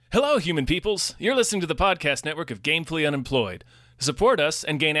Hello, human peoples. You're listening to the podcast network of Gamefully Unemployed. To support us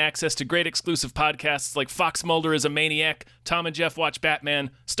and gain access to great exclusive podcasts like Fox Mulder is a Maniac, Tom and Jeff Watch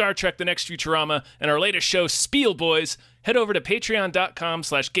Batman, Star Trek The Next Futurama, and our latest show, Spiel Boys, head over to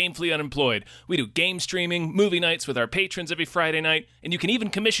patreon.com/gamefullyunemployed. We do game streaming, movie nights with our patrons every Friday night, and you can even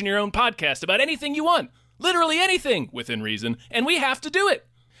commission your own podcast about anything you want. Literally anything, within reason, and we have to do it.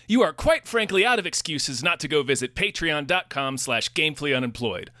 You are quite frankly out of excuses not to go visit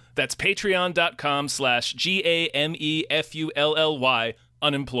patreon.com/gamefullyunemployed. That's patreon.com/GAMEFULLY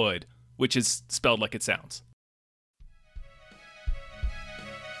unemployed, which is spelled like it sounds.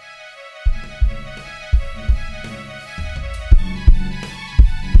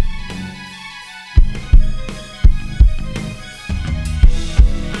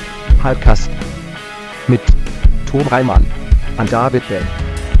 Halbkast mit Tom Reimann und David Bell.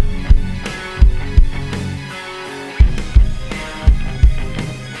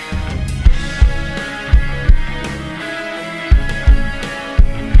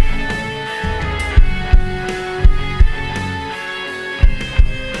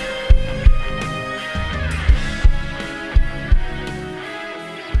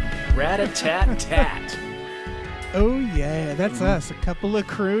 Rat-a-tat-tat. Oh yeah, that's us. A couple of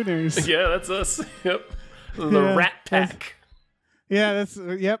crooners. Yeah, that's us. Yep. The Rat Pack. That's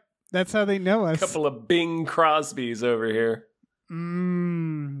how they know us. A couple of Bing Crosbys over here.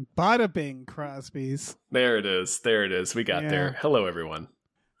 Bada Bing Crosbys. There it is. We got there. Hello, everyone.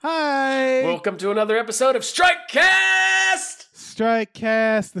 Hi. Welcome to another episode of STRIKEcast!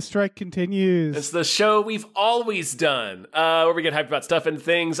 STRIKEcast. The strike continues. It's the show we've always done, where we get hyped about stuff and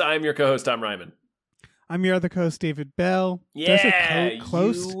things. I'm your co-host, Tom Ryman. I'm your other co-host, David Bell. Yeah,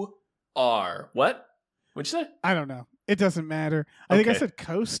 you are. What? What'd you say? I don't know. It doesn't matter. I think I said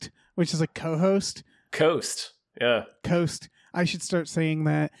coast, which is a co-host. Coast. Yeah. Coast. I should start saying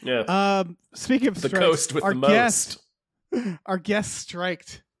that. Yeah. Speaking of the strikes, coast with the most. Our guests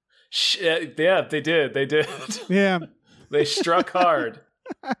striked. Yeah, they did. Yeah. They struck hard.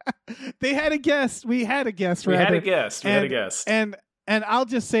 They had a guest. We had a guest, We rather. had a guest. And I'll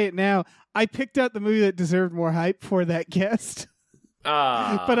just say it now. I picked out the movie that deserved more hype for that guest.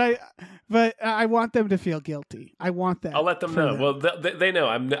 But I want them to feel guilty. I want that. I'll let them know. Well, they know.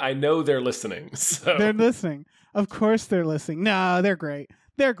 I know they're listening. So. They're listening. Of course they're listening. No, they're great.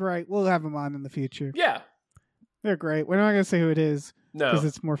 They're great. We'll have them on in the future. Yeah. They're great. We're not going to say who it is. No. Because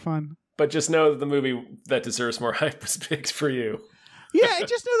it's more fun. But just know that the movie that deserves more hype was picked for you. Yeah, and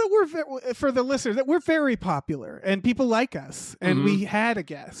just know that for the listeners, that we're very popular and people like us. And we had a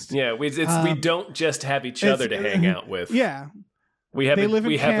guest. Yeah, we don't just have each other to hang out with. Yeah. We have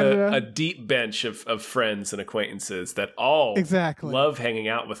Canada. a deep bench of friends and acquaintances that all love hanging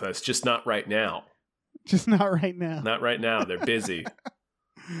out with us, just not right now. Just not right now. Not right now. They're busy.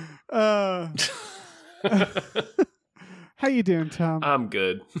 How you doing, Tom? I'm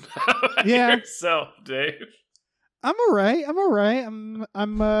good. Yeah. Yourself, Dave. I'm all right.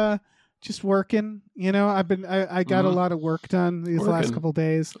 I'm just working. You know, I got a lot of work done these last couple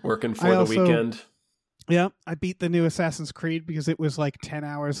days. Working for the weekend. Yeah, I beat the new Assassin's Creed because it was like 10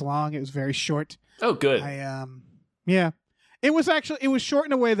 hours long. It was very short. Oh, good. Yeah. It was short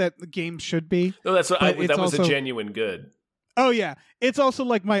in a way that the game should be. No, that was a genuine good. Oh yeah, it's also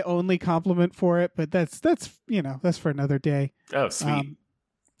like my only compliment for it, but that's for another day. Oh, sweet.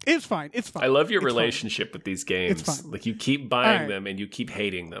 It's fine. I love your relationship with these games. It's fine. Like you keep buying them and you keep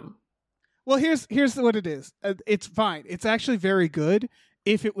hating them. Well, here's what it is. It's fine. It's actually very good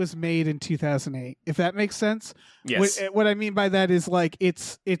if it was made in 2008. If that makes sense. Yes. What I mean by that is like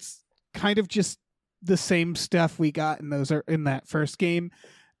it's kind of just the same stuff we got in that first game.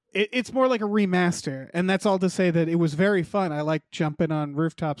 It's more like a remaster, and that's all to say that it was very fun. I like jumping on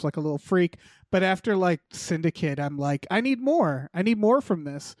rooftops like a little freak, but after like Syndicate, I'm like, I need more. I need more from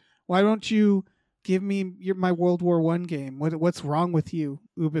this. Why don't you give me my World War I game? What's wrong with you,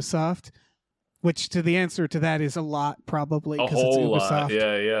 Ubisoft? Which to the answer to that is a lot, probably. A whole lot.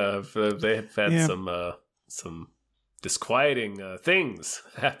 Yeah. They've had some disquieting things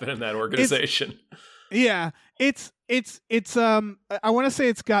happen in that organization. I want to say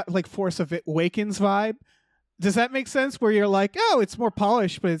it's got like Force Awakens vibe. Does that make sense? Where you're like, oh, it's more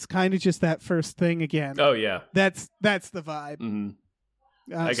polished, but it's kind of just that first thing again. Oh yeah, that's the vibe.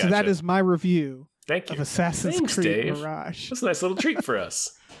 Mm-hmm. So that is my review. Thank you. Of Assassin's Creed Dave. Mirage. That's a nice little treat for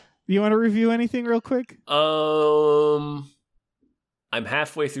us. Do you want to review anything real quick? I'm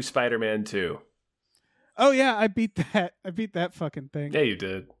halfway through Spider-Man 2. Oh yeah, I beat that fucking thing. Yeah, you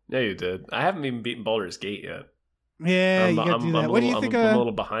did. I haven't even beaten Baldur's Gate yet. Yeah, you gotta do that. What do you think? I'm a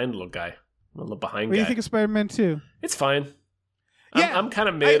little behind, little guy. I'm a little behind. What do you think of Spider-Man 2? It's fine. I'm kind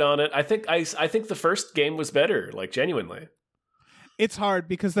of mid on it. I think the first game was better, like genuinely. It's hard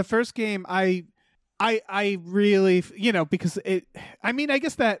because the first game I really, because I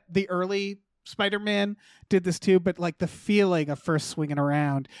guess that the early Spider-Man did this too, but like the feeling of first swinging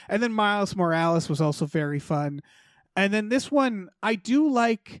around, and then Miles Morales was also very fun. And then this one, I do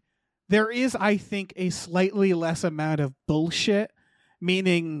like, there is, I think, a slightly less amount of bullshit,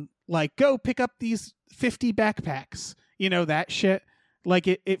 meaning like, go pick up these 50 backpacks, that shit. Like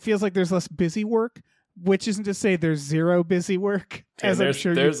it feels like there's less busy work, which isn't to say there's zero busy work, as I'm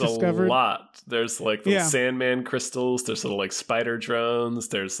sure you've discovered. There's a lot. There's like little Sandman crystals. There's little like spider drones.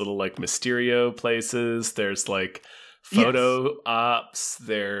 There's little like Mysterio places. There's like photo ops.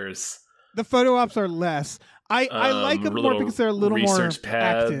 There's the photo ops are less. I like them more because they're a little more pads.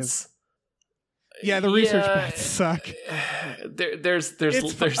 active. Yeah, the research pads suck. There's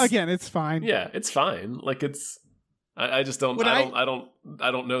again, it's fine. Yeah, it's fine. Like it's. I just don't. I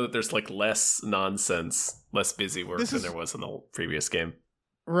don't know that there's like less nonsense, less busy work than there was in the previous game.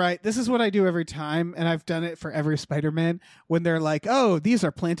 Right. This is what I do every time, and I've done it for every Spider-Man. When they're like, "Oh, these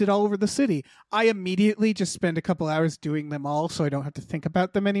are planted all over the city," I immediately just spend a couple hours doing them all, so I don't have to think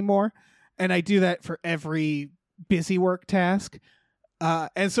about them anymore. And I do that for every busy work task.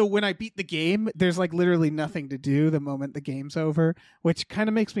 And so when I beat the game, there's like literally nothing to do the moment the game's over, which kind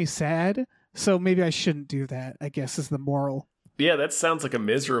of makes me sad. So maybe I shouldn't do that, I guess, is the moral. Yeah, that sounds like a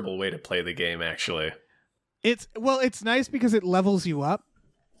miserable way to play the game, actually. It's nice because it levels you up.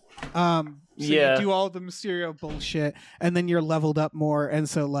 You do all the Mysterio bullshit, and then you're leveled up more. And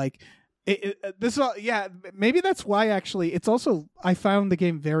so, like, maybe that's why, actually, it's also, I found the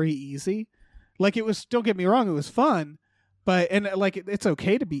game very easy. Like, it was, don't get me wrong, it was fun. It's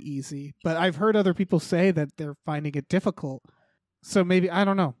okay to be easy. But I've heard other people say that they're finding it difficult. So maybe, I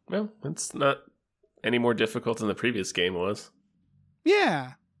don't know. Well, it's not any more difficult than the previous game was.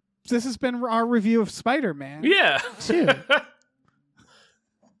 Yeah. This has been our review of Spider-Man. Yeah. Too.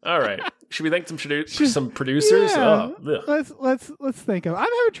 All right. Should we thank some producers? Yeah. Oh, let's think of. I'm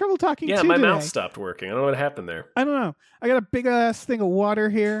having trouble talking too my today. mouth stopped working. I don't know what happened there. I don't know. I got a big ass thing of water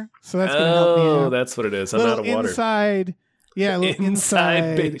here, so that's going to help me out. Oh, that's what it is. I'm out of water.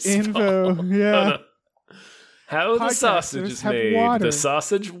 Inside baseball. Info. Yeah. Oh, no. How the sausage is made. Water. The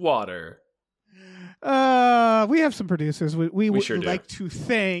sausage water. We have some producers we would sure like to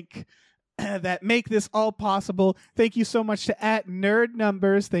thank that make this all possible. Thank you so much to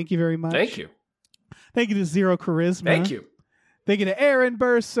 @NerdNumbers. Thank you very much. Thank you. Thank you to Zero Charisma. Thank you. Thank you to Aaron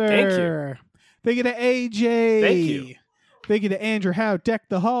Burser. Thank you. Thank you to AJ. Thank you. Thank you to Andrew Howe. Deck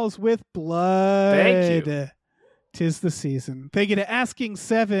the halls with blood. Thank you. 'Tis the season. Thank you to Asking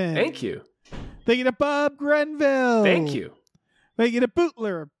Seven. Thank you. Thank you to Bob Grenville. Thank you. Thank you to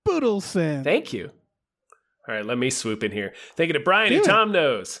Bootler Boodleson. Thank you. All right, let me swoop in here. Thank you to Brian who Tom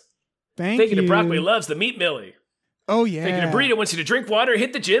knows. Thank you to Broccoli Loves the Meat Millie. Oh, yeah. Thank you to Burrito wants you to drink water,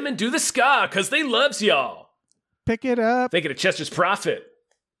 hit the gym, and do the ska, because they loves y'all. Pick it up. Thank you to Chester's Prophet.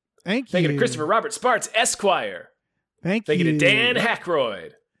 Thank you. Thank you to Christopher Robert Sparks, Esquire. Thank you to Dan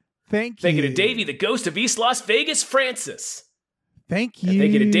Hackroyd. Thank you. Thank you to Davey, the ghost of East Las Vegas, Francis. Thank you. And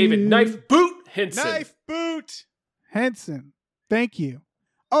thank you to David Knife Boot Henson. Knife Boot Henson. Thank you.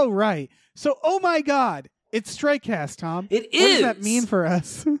 Oh, right. So, oh my God, it's STRIKEcast, Tom. It is. What does that mean for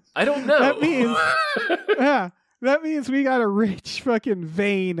us? I don't know. That means we got a rich fucking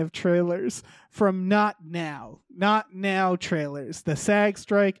vein of trailers from Not Now trailers. The SAG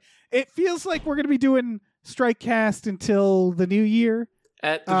strike. It feels like we're going to be doing STRIKEcast until the new year.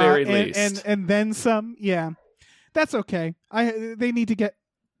 At the very least. And then some. Yeah. That's okay. They need to get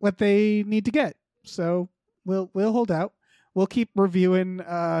what they need to get. So we'll hold out. We'll keep reviewing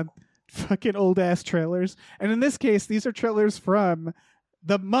fucking old ass trailers. And in this case, these are trailers from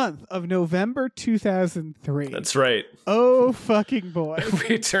the month of November 2003. That's right. Oh fucking boy.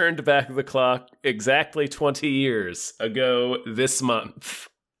 We turned back the clock exactly 20 years ago this month.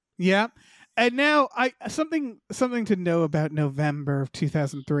 Yeah. And now something to know about November of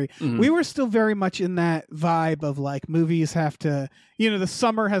 2003. Mm-hmm. We were still very much in that vibe of like movies have to, the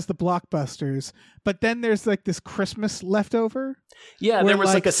summer has the blockbusters, but then there's like this Christmas leftover. Yeah, there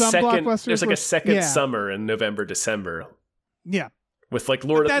was like a second yeah. summer in November, December. Yeah. With like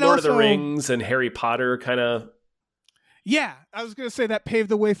Lord of the Rings and Harry Potter kind of. Yeah, I was going to say that paved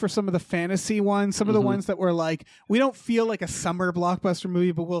the way for some of the fantasy ones, some of the ones that were like, we don't feel like a summer blockbuster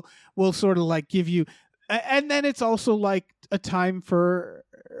movie, but we'll sort of like give you, and then it's also like a time for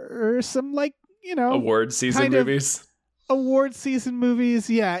some like, award season movies. Award season movies,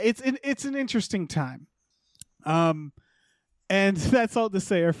 yeah, it's an interesting time. And that's all to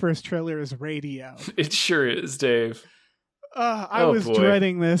say. Our first trailer is Radio. It sure is, Dave. I was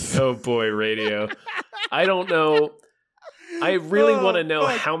dreading this. Oh boy, radio. I don't know. I really want to know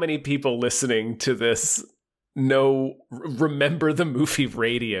how many people listening to this remember the movie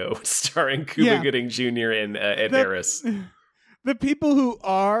Radio starring Cuba Gooding Jr. and Ed Harris. The people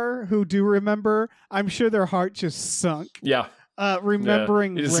who do remember, I'm sure their heart just sunk. Yeah.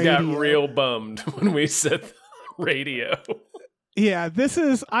 Remembering You just Radio. got real bummed when we said Radio. Yeah,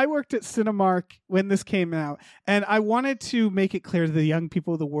 I worked at Cinemark when this came out, and I wanted to make it clear to the young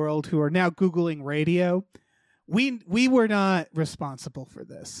people of the world who are now Googling Radio, we were not responsible for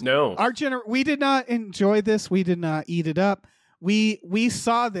this. No. We did not enjoy this. We did not eat it up. We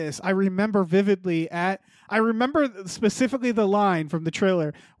saw this. I remember vividly I remember specifically the line from the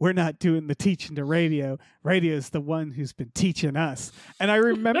trailer, "We're not doing the teaching to radio. Radio's the one who's been teaching us." And I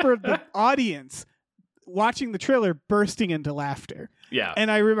remember the audience watching the trailer bursting into laughter. Yeah. And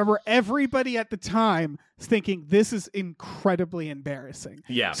I remember everybody at the time thinking this is incredibly embarrassing.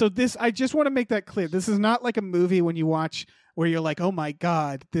 Yeah. So I just want to make that clear. This is not like a movie when you watch where you're like, "Oh my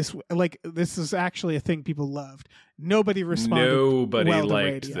God, this is actually a thing people loved." Nobody responded. Nobody well to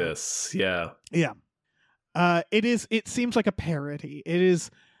liked radio. this. Yeah. Yeah. It seems like a parody. It is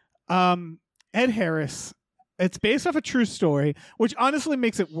Ed Harris. It's based off a true story, which honestly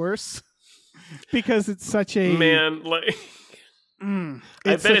makes it worse because it's such a I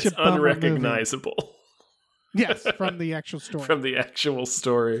bet it's unrecognizable. Yes, from the actual story. From the actual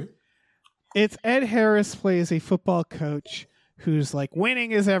story. It's Ed Harris plays a football coach who's like,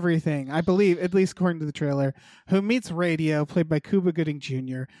 winning is everything, I believe, at least according to the trailer, who meets Radio, played by Cuba Gooding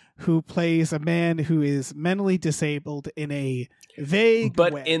Jr., who plays a man who is mentally disabled in a vague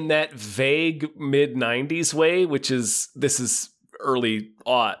way. In that vague mid-90s way, this is early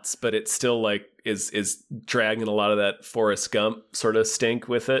aughts, but it still like is dragging a lot of that Forrest Gump sort of stink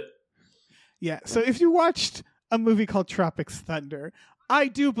with it. Yeah, so if you watched a movie called Tropic Thunder, I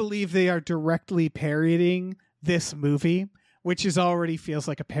do believe they are directly parodying this movie, which already feels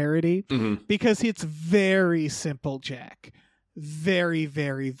like a parody, because it's very simple, Jack. Very,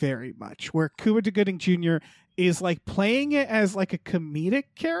 very, very much. Where Cuba Gooding Jr. is like playing it as like a comedic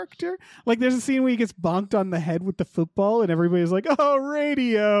character. Like there's a scene where he gets bonked on the head with the football and everybody's like, "Oh,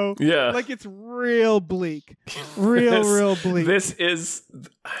 Radio." Yeah. Like it's real bleak. Real bleak. This is...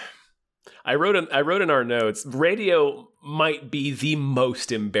 I wrote in our notes, Radio might be the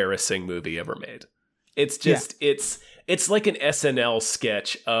most embarrassing movie ever made. It's just it's like an SNL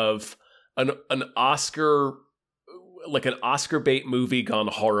sketch of an Oscar bait movie gone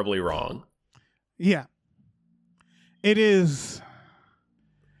horribly wrong. Yeah. It is.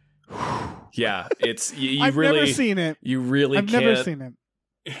 Yeah, it's you I've really never seen it. You really I've can't. never seen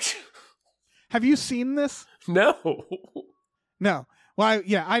it. Have you seen this? No. No. Well,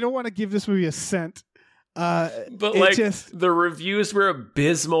 I don't want to give this movie a cent. But like the reviews were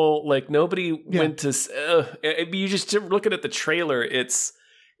abysmal. Like nobody went to. You just looking at the trailer. It's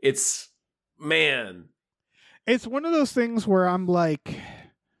man. It's one of those things where I'm like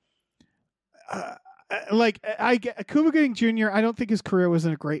I get Cuba Gooding Jr. I don't think his career was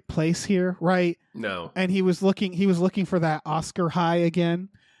in a great place here, right? No. And he was looking for that Oscar high again.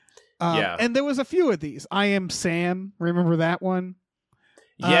 And there was a few of these. I Am Sam. Remember that one?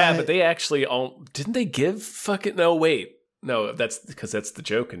 Yeah, but they actually all didn't they give fucking no wait. No, that's because that's the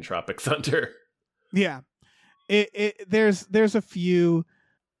joke in Tropic Thunder. Yeah. There's a few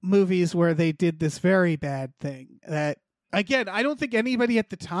movies where they did this very bad thing that again, I don't think anybody at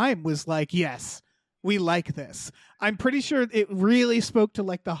the time was like, "Yes, we like this." I'm pretty sure it really spoke to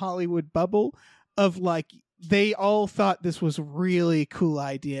like the Hollywood bubble of like they all thought this was a really cool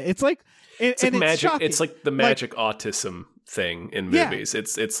idea. It's like it's like magic. Shocking. It's like the magic autism thing in movies. Yeah.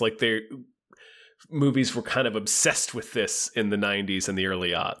 It's like their movies were kind of obsessed with this in the 90s and the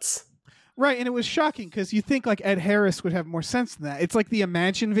early aughts. Right, and it was shocking because you think like Ed Harris would have more sense than that. It's like the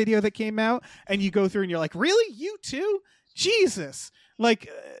Imagine video that came out, and you go through and you're like, "Really, you too? Jesus!" Like,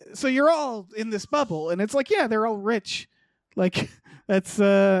 so you're all in this bubble, and it's like, yeah, they're all rich. Like, that's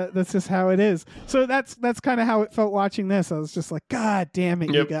just how it is. So that's kind of how it felt watching this. I was just like, "God damn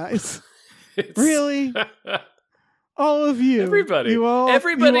it, you guys! Really?" All of you. Everybody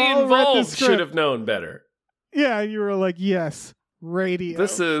involved should have known better. Yeah, you were like, "Yes, Radio.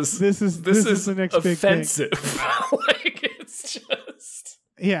 This is the next offensive." Big thing. Like it's just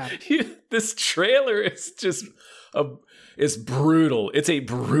this trailer is just it's brutal. It's a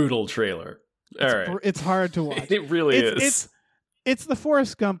brutal trailer. All right. It's hard to watch. It really is. It's the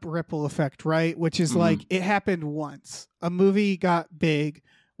Forrest Gump ripple effect, right? Which is like it happened once. A movie got big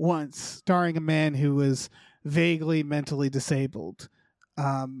once, starring a man who was vaguely mentally disabled.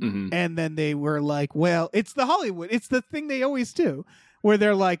 And then they were like, well, it's the Hollywood. It's the thing they always do, where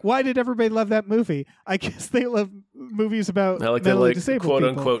they're like, why did everybody love that movie? I guess they love movies about mentally disabled quote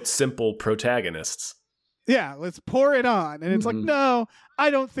people. unquote simple protagonists. Yeah, let's pour it on. And it's like, no,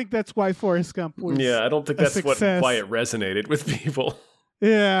 I don't think that's why Forrest Gump was I don't think that's why it resonated with people.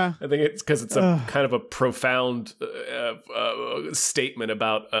 Yeah. I think it's because it's a kind of a profound statement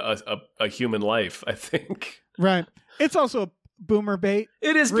about a human life, I think. Right. It's also a boomer bait.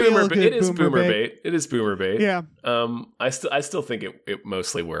 It is boomer bait. It is boomer bait. It is boomer bait. Yeah. I still think it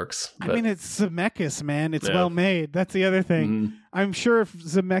mostly works. But. I mean, it's Zemeckis, man. It's well made. That's the other thing. I'm sure if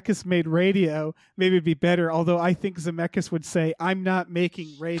Zemeckis made radio, maybe it'd be better. Although I think Zemeckis would say, "I'm not making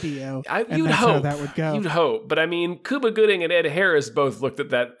radio." You'd hope how that would go. You'd hope, but I mean, Cuba Gooding and Ed Harris both looked at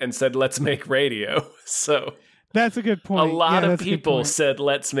that and said, "Let's make radio." So that's a good point. A lot of people said,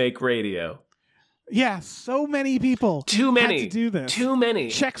 "Let's make radio." Yeah, so many people. Too many. Had to do this. Too many.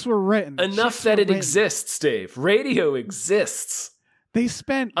 Checks were written. Enough that it exists, Dave. Radio exists. They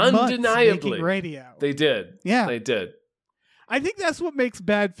spent undeniably months making radio. They did. Yeah. They did. I think that's what makes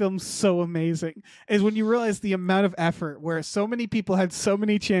bad films so amazing, is when you realize the amount of effort where so many people had so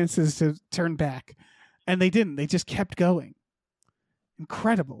many chances to turn back, and they didn't. They just kept going.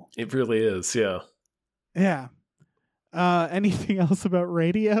 Incredible. It really is, yeah. Yeah. Anything else about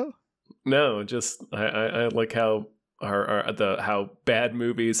radio? No, just I like how how bad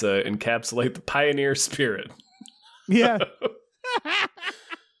movies encapsulate the pioneer spirit. Yeah,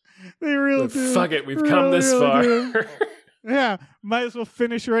 they really do. Fuck it, we've come this far. Yeah, might as well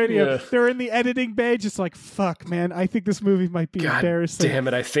finish radio. Yeah. They're in the editing bay, just like, fuck, man. I think this movie might be embarrassing. Damn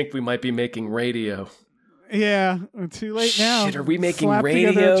it! I think we might be making radio. Yeah, too late now. Shit, are we making Slap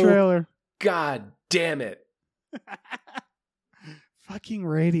radio? A trailer. God damn it! Fucking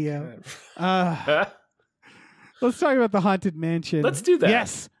radio. Let's talk about the Haunted Mansion. Let's do that.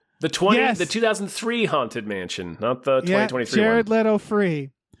 Yes. The 2003 Haunted Mansion, not the 2023 Jared one. Leto free.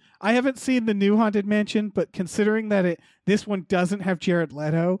 I haven't seen the new Haunted Mansion, but considering that this one doesn't have Jared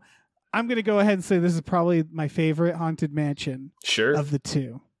Leto, I'm going to go ahead and say this is probably my favorite Haunted Mansion of the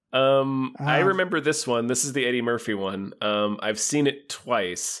two. I remember this one. This is the Eddie Murphy one. I've seen it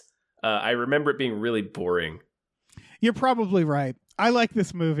twice. I remember it being really boring. You're probably right. I like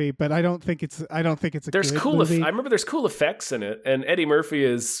this movie, but I don't think it's a there's good cool movie. I remember there's cool effects in it, and Eddie Murphy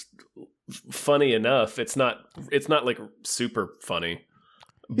is funny enough. It's not like super funny.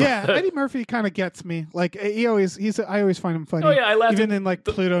 Yeah, Eddie Murphy kind of gets me. Like I always find him funny. Oh yeah, I laughed even in like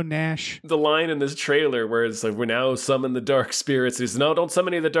Pluto Nash. The line in this trailer where it's like, "We're now summon the dark spirits." He's no, don't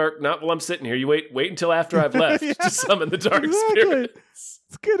summon any of the dark. Not while I'm sitting here. You wait until after I've left to summon the dark spirits.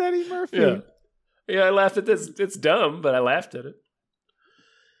 It's good, Eddie Murphy. Yeah, I laughed at this. It's dumb, but I laughed at it.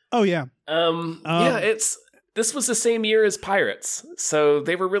 Oh yeah. This was the same year as Pirates, so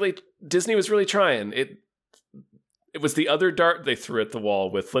Disney was really trying. It was the other dart they threw at the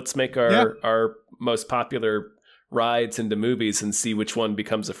wall with, let's make our most popular rides into movies and see which one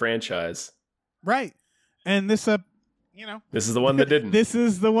becomes a franchise. Right. And this this is the one that didn't. This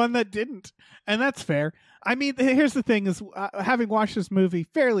is the one that didn't. And that's fair. I mean, here's the thing is, having watched this movie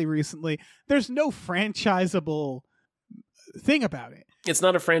fairly recently, there's no franchisable thing about it. It's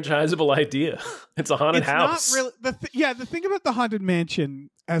not a franchisable idea. It's a haunted house. Not really. The thing about the Haunted Mansion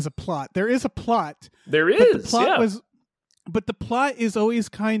as a plot, there is a plot. There is, but the plot is always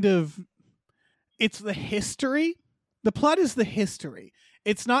kind of, it's the history. The plot is the history.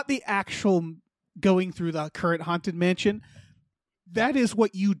 It's not the actual going through the current Haunted Mansion. That is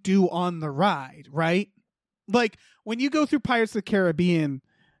what you do on the ride, right? Like when you go through Pirates of the Caribbean,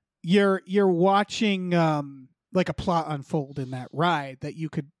 you're watching like a plot unfold in that ride that you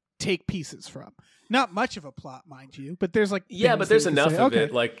could take pieces from. Not much of a plot, mind you, but there's like but there's enough of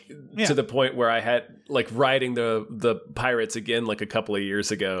it, like to the point where I had like riding the Pirates again like a couple of years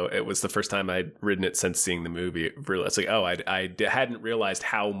ago. It was the first time I'd ridden it since seeing the movie. It realized like, oh, I hadn't realized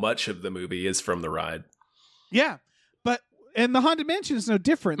how much of the movie is from the ride. Yeah, and the Haunted Mansion is no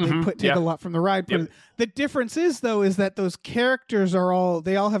different. They take a lot from the ride. But the difference is that those characters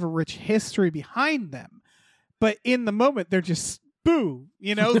they all have a rich history behind them. But in the moment, they're just boo,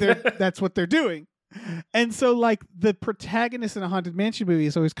 that's what they're doing. And so like the protagonist in a Haunted Mansion movie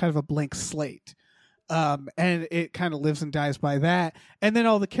is always kind of a blank slate. And it kind of lives and dies by that. And then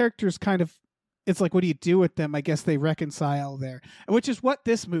all the characters kind of, it's like, what do you do with them? I guess they reconcile there, which is what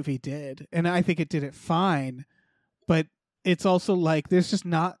this movie did. And I think it did it fine. But it's also like, there's just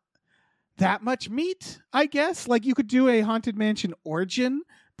not that much meat, I guess. Like you could do a Haunted Mansion origin,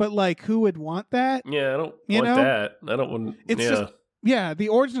 but like who would want that? Yeah, I don't want that. I don't want just the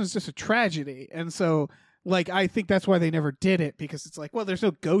origin is just a tragedy. And so Like, I think that's why they never did it, because it's like, well, there's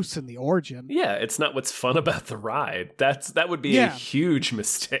no ghosts in the origin. Yeah, it's not what's fun about the ride. That would be a huge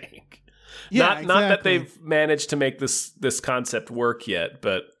mistake. Yeah, not that they've managed to make this concept work yet,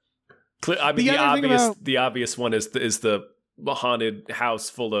 but I mean the obvious one is the haunted house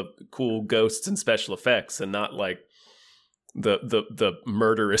full of cool ghosts and special effects, and not like the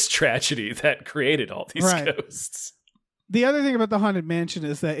murderous tragedy that created all these ghosts. The other thing about the Haunted Mansion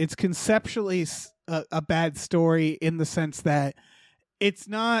is that it's conceptually a bad story, in the sense that it's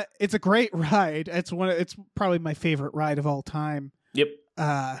a great ride. It's probably my favorite ride of all time. Yep.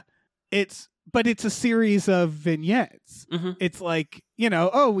 But it's a series of vignettes. Mm-hmm. It's like,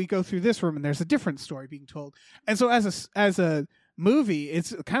 we go through this room and there's a different story being told. And so as a movie,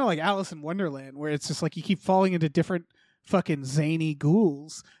 it's kind of like Alice in Wonderland, where it's just like you keep falling into different fucking zany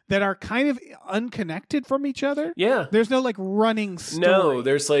ghouls that are kind of unconnected from each other. Yeah. There's no like running story. No,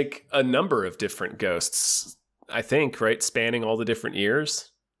 there's like a number of different ghosts, I think, right? Spanning all the different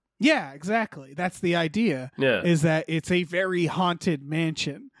years. Yeah, exactly. That's the idea. Yeah. Is that it's a very haunted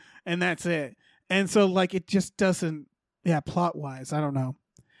mansion, and that's it. And so like it just doesn't, plot wise, I don't know.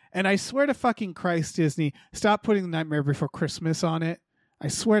 And I swear to fucking Christ, Disney, stop putting The Nightmare Before Christmas on it. I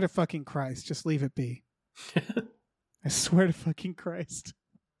swear to fucking Christ, just leave it be. I swear to fucking Christ.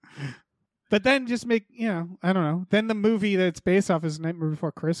 But then just make, I don't know. Then the movie that it's based off is Nightmare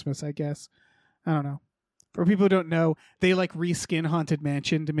Before Christmas, I guess. I don't know. For people who don't know, they like reskin Haunted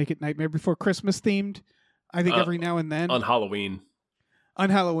Mansion to make it Nightmare Before Christmas themed. I think every now and then. On Halloween. On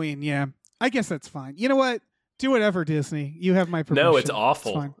Halloween, yeah. I guess that's fine. You know what? Do whatever, Disney. You have my permission. No, it's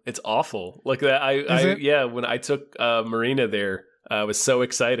awful. It's awful. Like that. When I took Marina there, I was so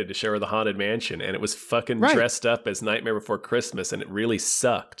excited to show her the Haunted Mansion, and it was fucking dressed up as Nightmare Before Christmas, and it really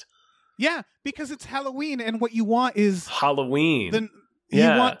sucked. Yeah, because it's Halloween, and what you want is Halloween. You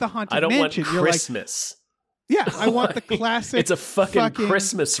want the Haunted Mansion. I don't want Christmas. Like, I want the classic. It's a fucking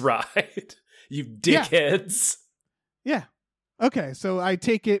Christmas ride, you dickheads. Yeah. Okay, so I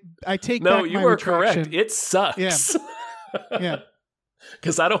take back my No, you are retraction. correct. It sucks. Yeah.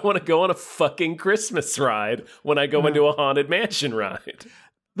 Because I don't want to go on a fucking Christmas ride when I go into a Haunted Mansion ride.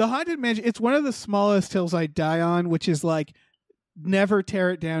 The Haunted Mansion, it's one of the smallest hills I die on, which is like, never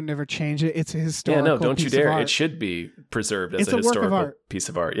tear it down, never change it. It's a historical piece of art. Yeah, no, don't you dare. It should be preserved as a historical piece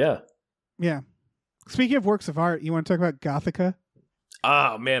of art. Yeah. Yeah. Speaking of works of art, you want to talk about Gothica?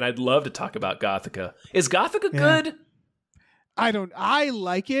 Oh, man, I'd love to talk about Gothica. Is Gothica good? I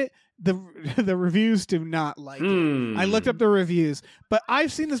like it. The reviews do not like it. I looked up the reviews, but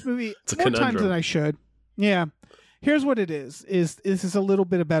I've seen this movie more times than I should. Yeah. Here's what it is this is a little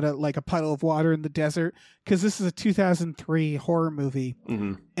bit about a puddle of water in the desert, because this is a 2003 horror movie.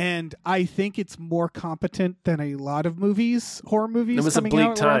 Mm-hmm. And I think it's more competent than a lot of horror movies. It was a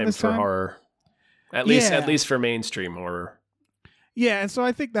bleak time for horror. At least for mainstream horror. Yeah, and so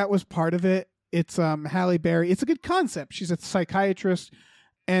I think that was part of it. It's Halle Berry. It's a good concept. She's a psychiatrist,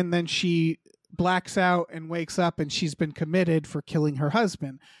 and then she blacks out and wakes up, and she's been committed for killing her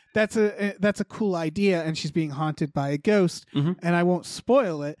husband. That's a cool idea, and she's being haunted by a ghost. Mm-hmm. And I won't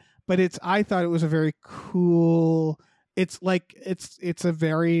spoil it, but I thought it was a very cool. It's a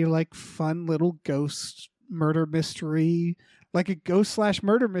very like fun little ghost murder mystery, like a ghost /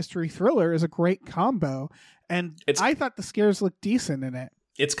 murder mystery thriller is a great combo. And I thought the scares looked decent in it.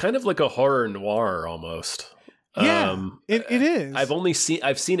 It's kind of like a horror noir almost. Yeah, it is.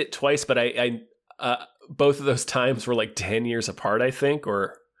 I've seen it twice, but I both of those times were like 10 years apart, I think,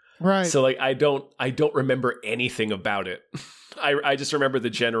 or right. So like I don't remember anything about it. I just remember the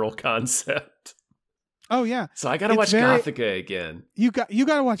general concept. Oh yeah. So I gotta watch Gothica again. You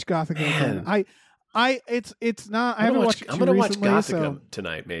gotta watch Gothica again. It's not. I haven't watched it. I'm gonna watch recently, Gothica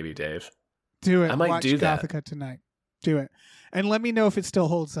tonight, maybe, Dave. Do it. I might do that. Gothica tonight. Do it. And let me know if it still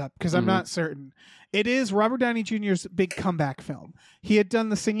holds up, because I'm not certain. It is Robert Downey Jr.'s big comeback film. He had done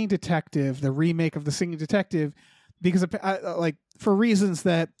The Singing Detective, the remake of The Singing Detective, because for reasons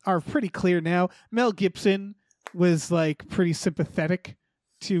that are pretty clear now. Mel Gibson was like pretty sympathetic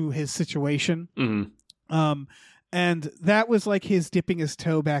to his situation. Mm-hmm. And that was like his dipping his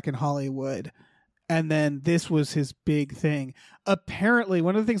toe back in Hollywood. And then this was his big thing. Apparently,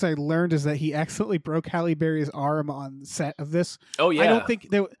 one of the things I learned is that he accidentally broke Halle Berry's arm on the set of this. Oh yeah, I don't think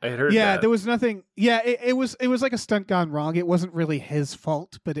I heard. Yeah, that. There was nothing. Yeah, it was like a stunt gone wrong. It wasn't really his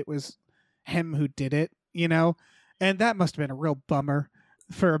fault, but it was him who did it. And that must have been a real bummer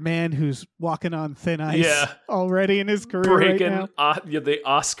for a man who's walking on thin ice already in his career breaking right now. The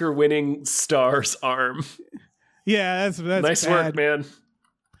Oscar-winning star's arm. Yeah, that's nice bad. work, man.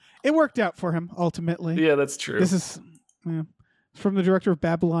 It worked out for him ultimately. Yeah, that's true. This is from the director of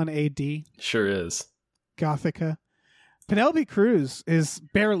Babylon AD. Sure is. Gothica. Penelope Cruz is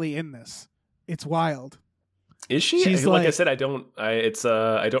barely in this. It's wild. Is she? She's like I said, I don't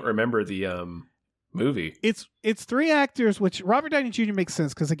remember the movie. It's three actors, which Robert Downey Jr. makes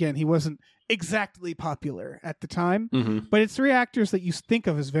sense because again, he wasn't exactly popular at the time. Mm-hmm. But it's three actors that you think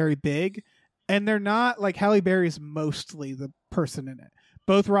of as very big, and they're not. Like Halle Berry's mostly the person in it.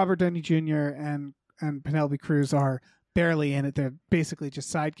 Both Robert Downey Jr. and Penelope Cruz are barely in it. They're basically just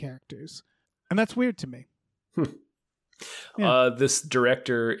side characters, and that's weird to me. Yeah. This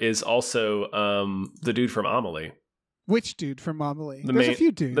director is also the dude from Amelie. Which dude from Amelie? There's a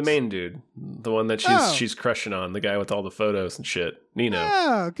few dudes. The main dude, the one that she's crushing on, the guy with all the photos and shit. Nino.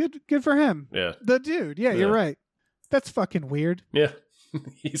 Oh, good for him. Yeah, the dude. Yeah, you're right. That's fucking weird. Yeah,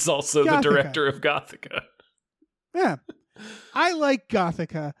 he's also Gothica. the director of Gothica. Yeah, I like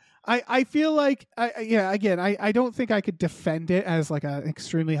Gothica. I feel like I don't think I could defend it as like an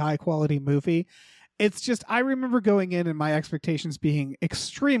extremely high quality movie. It's just I remember going in and my expectations being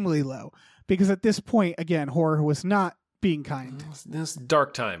extremely low because at this point, again, horror was not being kind. It was a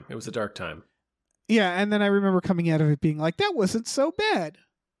dark time. It was a dark time. Yeah, and then I remember coming out of it being like, that wasn't so bad.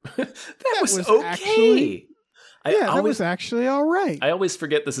 that was okay. That was actually all right. I always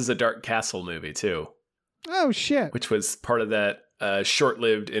forget this is a Dark Castle movie too. Oh shit! Which was part of that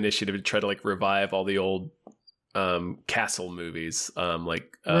short-lived initiative to try to like revive all the old castle movies,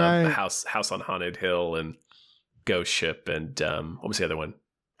 like House on Haunted Hill and Ghost Ship and what was the other one?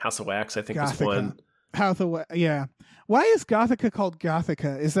 House of Wax, I think Gothica. was one. House of Wax, yeah. Why is Gothica called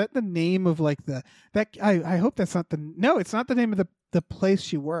Gothica? Is that the name of like I hope that's not it's not the name of the place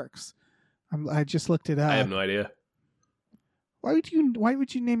she works. I just looked it up. I have no idea. Why would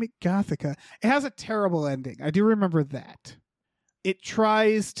you name it Gothica? It has a terrible ending. I do remember that. It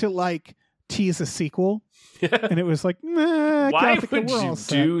tries to like tease a sequel. And it was like, nah, why Gothica, would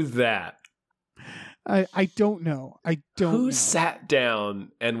you do that? I don't know. Who sat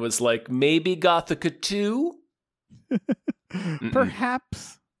down and was like, maybe Gothica 2?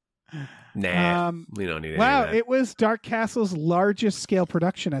 Perhaps. Nah, we don't need any wow, of that. it was Dark Castle's largest scale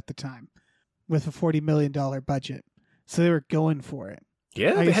production at the time with a $40 million budget. So they were going for it.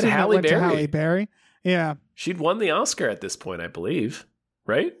 Yeah, they had Halle Berry. Halle Berry. Yeah. She'd won the Oscar at this point, I believe.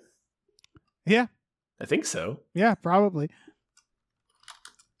 Right? Yeah. I think so. Yeah, probably.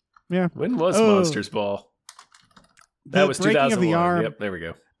 Yeah. When was Monsters Ball? That was 2001. Of the arm. Yep, there we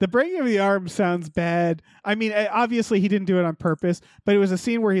go. The breaking of the arm sounds bad. I mean, obviously he didn't do it on purpose, but it was a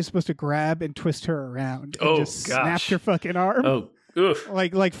scene where he's supposed to grab and twist her around and just snap her fucking arm. Oh, oof.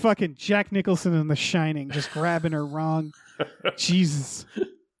 Like fucking Jack Nicholson in The Shining, just grabbing her wrong. Jesus.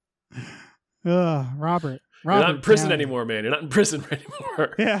 Ugh, Robert. You're not in prison anymore, man. You're not in prison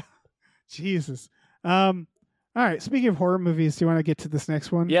anymore. Yeah. Jesus. All right. Speaking of horror movies, do you want to get to this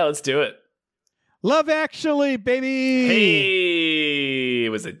next one? Yeah, let's do it. Love Actually, baby. Hey, it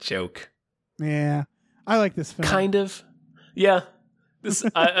was a joke. Yeah, I like this film. Kind of. Yeah. This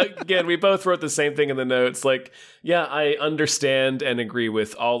again, we both wrote the same thing in the notes. Like, yeah, I understand and agree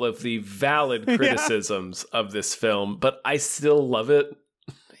with all of the valid criticisms of this film, but I still love it.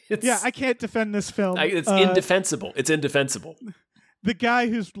 I can't defend this film. It's indefensible. It's indefensible. The guy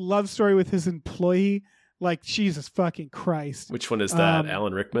whose love story with his employee, like Jesus fucking Christ. Which one is that?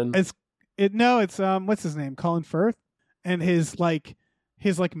 Alan Rickman? It's what's his name? Colin Firth, and his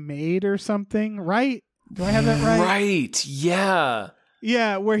maid or something, right? Do I have that right? Right. Yeah.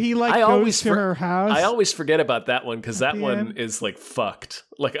 Yeah, where he goes to her house. I always forget about that one because that one is like fucked.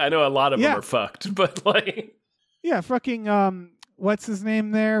 Like I know a lot of them are fucked, but like fucking what's his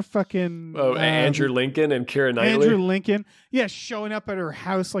name there? Fucking Andrew Lincoln and Keira Knightley. Andrew Lincoln, showing up at her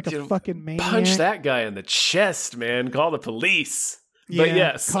house like a fucking maniac. Punch that guy in the chest, man! Call the police. Yeah, but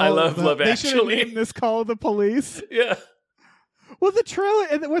yes, I love Love Actually. They should have named this Call the Police. Yeah. Well, the trailer.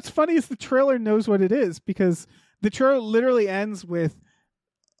 And what's funny is the trailer knows what it is because the trailer literally ends with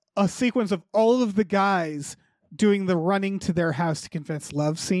a sequence of all of the guys doing the running to their house to confess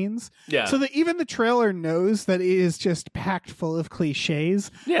love scenes. Yeah. So that even the trailer knows that it is just packed full of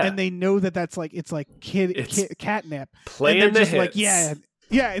cliches. Yeah. And they know that that's like, it's like catnip. Playing and they're just hits. like,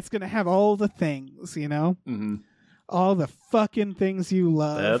 yeah, it's going to have all the things, you know? Mm-hmm. All the fucking things you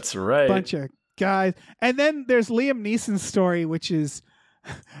love. That's right. Bunch of guys. And then there's Liam Neeson's story, which is,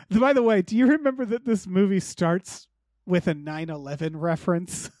 by the way, do you remember that this movie starts with a 9/11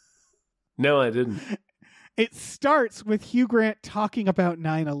 reference? No, I didn't. It starts with Hugh Grant talking about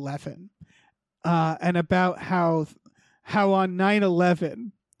 9/11 and about how on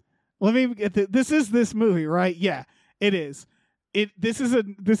 9/11. Let me get this is this movie, right? Yeah, it is. This is a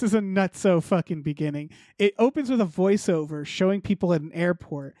nutso fucking beginning. It opens with a voiceover showing people at an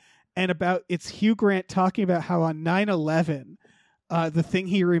airport, and it's Hugh Grant talking about how on 9/11, the thing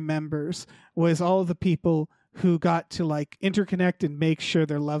he remembers was all the people who got to like interconnect and make sure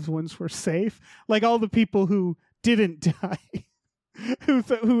their loved ones were safe, like all the people who didn't die,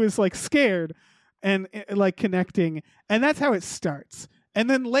 who was like scared and like connecting, and that's how it starts. And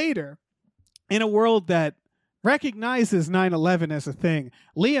then later, in a world that recognizes 9/11 as a thing,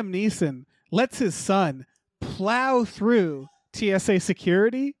 Liam Neeson lets his son plow through TSA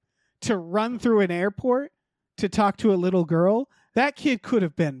security to run through an airport to talk to a little girl. That kid could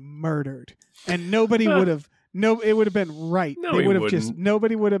have been murdered, and nobody would have. No, it would have been right. No, they he would have wouldn't. just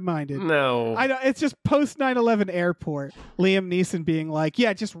nobody would have minded. No, I know it's just post 9/11 airport. Liam Neeson being like,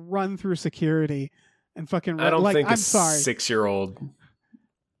 "Yeah, just run through security and fucking." Run. I don't like, think I'm a sorry. 6-year-old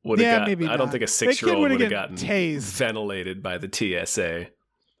would have gotten. Maybe I don't not. think a That kid 6-year-old would've would have gotten gotten tased. ventilated by the TSA.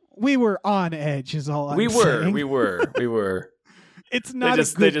 We were on edge, is all I'm We saying. were. It's not They a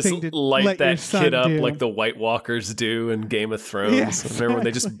good just thing to light let your that son kid up do. like the White Walkers do in Game of Thrones. Yeah, Remember when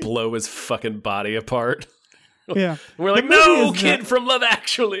they just exactly. blow his fucking body apart? Yeah, We're like, The movie no, is kid not- from Love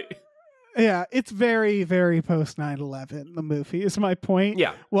Actually. yeah. It's very, very post 9/11. The movie is my point.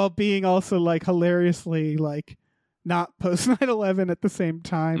 Yeah. While being also like hilariously like not post 9/11 at the same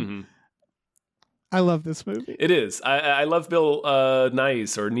time. Mhm. I love this movie. It is. I love Bill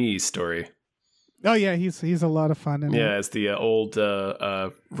Nye's story. Oh yeah, he's a lot of fun. In Yeah, it. as the old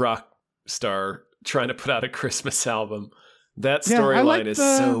rock star trying to put out a Christmas album. That Yeah, I storyline like is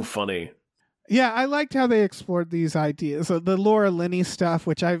the- so funny. Yeah, I liked how they explored these ideas. So the Laura Linney stuff,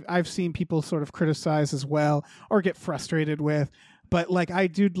 which I've seen people sort of criticize as well or get frustrated with, but like I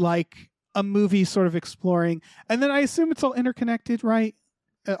do like a movie sort of exploring, and then I assume it's all interconnected, right?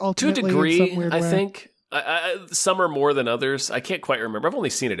 To a Ultimately, in degree, some weird I way. think. Some are more than others. I can't quite remember. I've only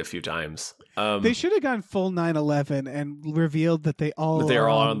seen it a few times. They should have gone full 9/11 and revealed that they all But they are are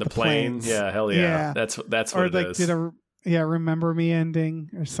all on on the plane. planes. Yeah, hell yeah. Yeah. That's what Or it like is. did a Remember Me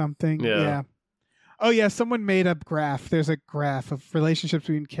ending or something. Yeah. Oh yeah, someone made a graph. There's a graph of relationships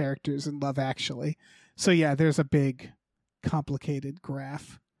between characters in Love Actually. So yeah, there's a big complicated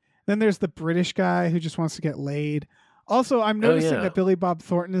graph. Then there's the British guy who just wants to get laid. Also, I'm noticing yeah. that Billy Bob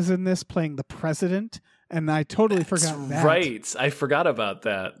Thornton is in this playing the president, and I totally forgot that. Right. I forgot about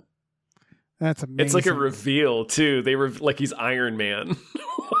that. That's amazing. It's like a reveal too. They were like he's Iron Man.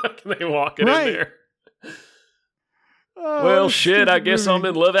 They walk it Right. in there. Oh, Well, this shit. I stupid guess movie. I'm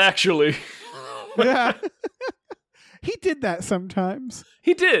in Love Actually. Yeah. He did that sometimes.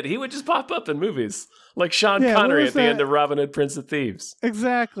 He did. He would just pop up in movies, like Sean Yeah, what Connery was at the that? end of Robin Hood, Prince of Thieves.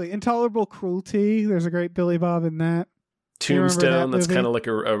 Exactly. Intolerable Cruelty. There's a great Billy Bob in that. You remember Tombstone. that That's movie? kind of like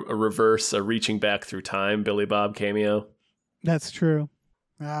a reverse, a reaching back through time. Billy Bob cameo. That's true.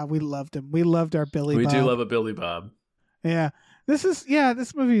 We loved him. We loved our Billy We Bob. do love a Billy Bob. Yeah. This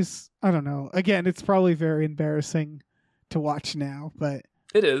movie's, I don't know. Again, it's probably very embarrassing to watch now, but.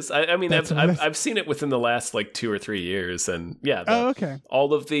 It is. I mean, That's I've seen it within the last like 2 or 3 years, and yeah, Oh, okay.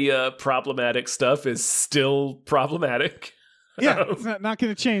 all of the problematic stuff is still problematic. Yeah, it's not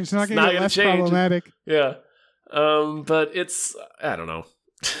going to change. It's not It's going not to get gonna less change. problematic. Yeah. But it's, I don't know.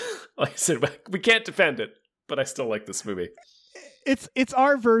 Like I said, we can't defend it, but I still like this movie. It's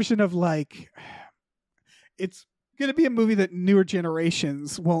our version of like, it's going to be a movie that newer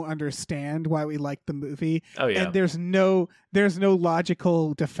generations won't understand why we like the movie. Oh yeah. And there's no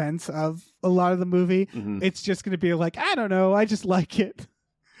logical defense of a lot of the movie. Mhm. It's just going to be like, I don't know, I just like it.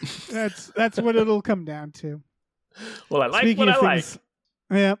 That's what it'll come down to. Well, I like Speaking what of I things,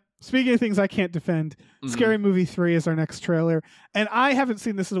 yeah. Speaking of things I can't defend, Mhm. Scary Movie 3 is our next trailer. And I haven't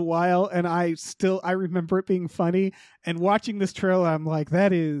seen this in a while, and I remember it being funny. And watching this trailer, I'm like,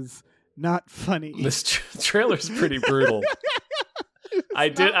 that is not funny. This trailer's pretty brutal. I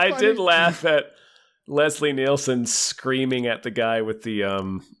not did funny. laugh at Leslie Nielsen screaming at the guy with the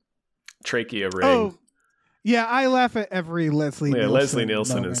trachea ring. Oh, yeah, I laugh at every Leslie yeah, Nielsen Leslie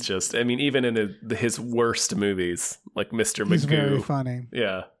Nielsen moment. is just, I mean, even in his worst movies, like Mr. He's very Magoo. funny.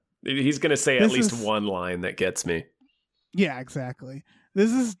 Yeah. He's going to say at This least is- one line that gets me. Yeah, exactly.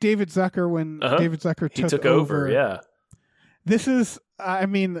 This is David Zucker when Uh-huh. David Zucker He took took over, yeah. This is, I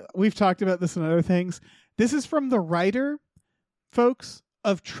mean, we've talked about this in other things. This is from the writer, folks,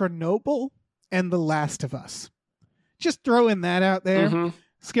 of Chernobyl and The Last of Us. Just throwing that out there. Mhm.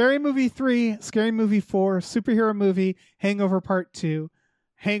 Scary Movie 3, Scary Movie 4, superhero movie, Hangover Part 2,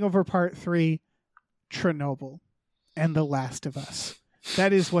 Hangover Part 3, Chernobyl, and The Last of Us.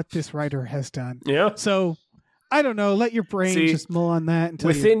 That is what this writer has done. Yeah. So, I don't know, let your brain See, just mull on that until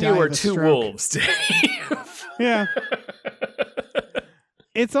Within you you die are of a two stroke. wolves, Dave. Yeah.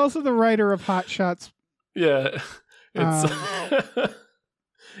 It's also the writer of Hot Shots. Yeah. It's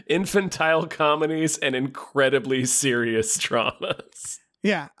infantile comedies and incredibly serious dramas.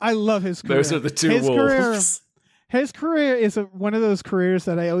 Yeah, I love his career. Those are the two wolves. His career is one of those careers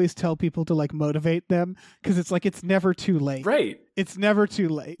that I always tell people to like motivate them because it's like it's never too late. Right. It's never too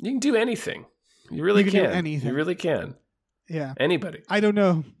late. You can do anything. You really can. Do anything. You really can. Yeah. Anybody. I don't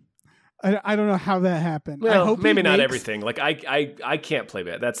know. I don't know how that happened. Well, I hope maybe not everything. Like I can't play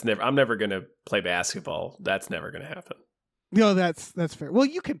I'm never gonna play basketball. That's never gonna happen. No, that's fair. Well,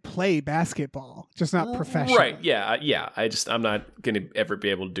 you can play basketball, just not professionally. Right? Yeah. I'm not gonna ever be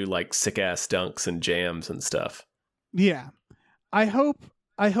able to do like sick ass dunks and jams and stuff. Yeah, I hope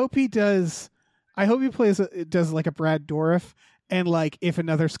he does. I hope he does like a Brad Dourif, and like if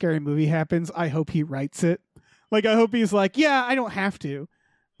another scary movie happens, I hope he writes it. Like I hope he's like, yeah, I don't have to.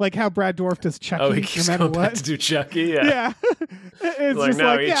 Like how Brad Dourif does Chucky. Oh, he keeps no matter going what. back to do Chucky. Yeah. Yeah. It's like, just no,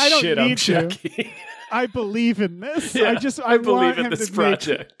 like, yeah, I don't shit, need I'm Chucky. to. I believe in this. Yeah, I believe want in him this to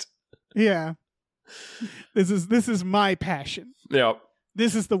project. Yeah. This is my passion. Yeah.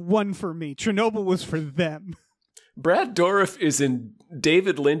 This is the one for me. Chernobyl was for them. Brad Dourif is in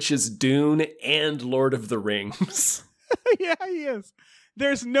David Lynch's Dune and Lord of the Rings. Yeah, he is.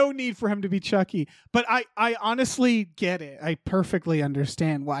 There's no need for him to be Chucky. But I honestly get it. I perfectly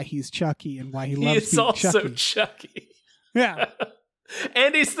understand why he's Chucky and why he loves being Chucky. He is also Chucky. Yeah.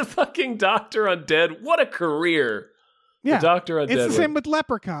 And he's the fucking doctor on Dead. What a career. Yeah. The doctor on Dead. It's the same with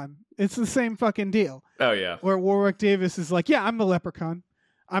Leprechaun. It's the same fucking deal. Oh, yeah. Where Warwick Davis is like, yeah, I'm the Leprechaun.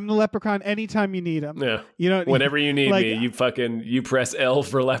 I'm the Leprechaun anytime you need him. Yeah. You know, whenever you need me, you press L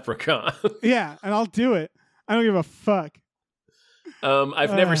for Leprechaun. Yeah, and I'll do it. I don't give a fuck.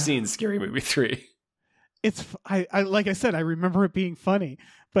 I've never seen Scary Movie 3. It's I like I said, I remember it being funny,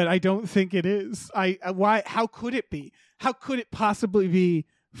 but I don't think it is. Why? How could it be? How could it possibly be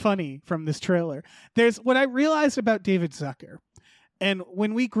funny from this trailer? There's what I realized about David Zucker, and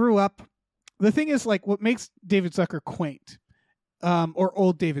when we grew up, the thing is like what makes David Zucker quaint, or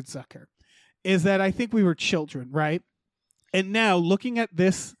old David Zucker, is that I think we were children, right? And now looking at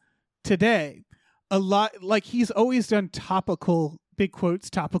this today, a lot like he's always done topical, big quotes,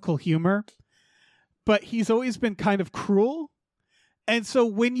 topical humor, but he's always been kind of cruel. And so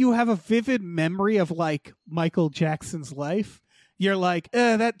when you have a vivid memory of like Michael Jackson's life, you're like,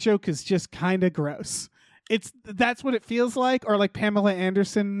 that joke is just kind of gross. That's what it feels like. Or like Pamela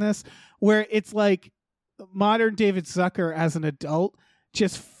Anderson in this, where it's like modern David Zucker as an adult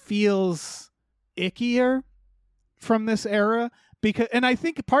just feels ickier from this era. And I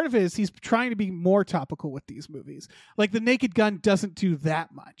think part of it is he's trying to be more topical with these movies. Like The Naked Gun doesn't do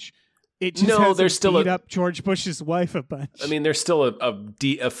that much. It just has there's still beat up George Bush's wife a bunch. I mean, there's still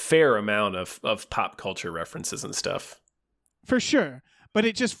a fair amount of pop culture references and stuff. For sure. But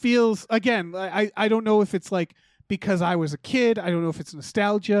it just feels, again, I don't know if it's like because I was a kid. I don't know if it's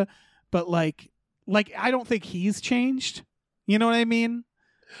nostalgia. But like I don't think he's changed. You know what I mean?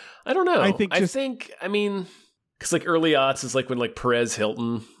 I don't know. I mean, because like early aughts is like when like Perez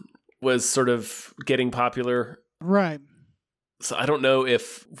Hilton was sort of getting popular. Right. So I don't know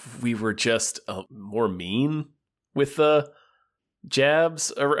if we were just more mean with the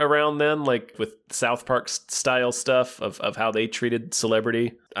jabs around then, like with South Park style stuff of how they treated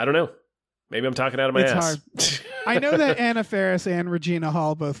celebrity. I don't know. Maybe I'm talking out of my ass. Hard. I know that Anna Faris and Regina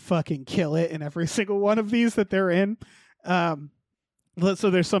Hall both fucking kill it in every single one of these that they're in. So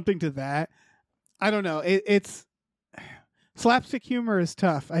there's something to that. I don't know. It's slapstick humor is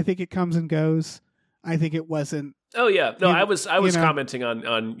tough. I think it comes and goes. I think it wasn't. Oh yeah, no, I was commenting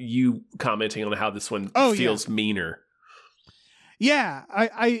on you commenting on how this one feels meaner. Yeah,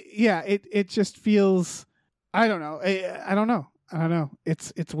 it just feels. I don't know. I don't know.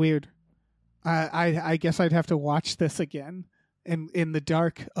 It's weird. I guess I'd have to watch this again in the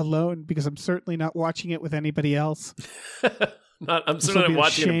dark alone because I'm certainly not watching it with anybody else. I'm certainly not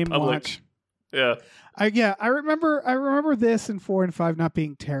watching it in public. Watch. Yeah. I remember this and 4 and 5 not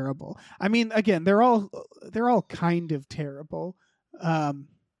being terrible. I mean, again, they're all kind of terrible.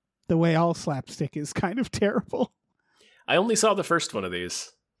 The way all slapstick is kind of terrible. I only saw the first one of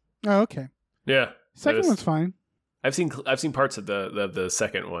these. Oh, okay. Yeah. Second one's fine. I've seen parts of the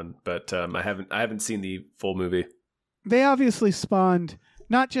second one, but I haven't seen the full movie. They obviously spawned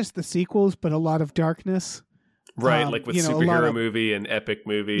not just the sequels, but a lot of darkness. Right, like with superhero movie and epic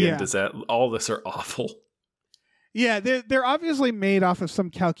movie, and does that all this are awful. Yeah, they're obviously made off of some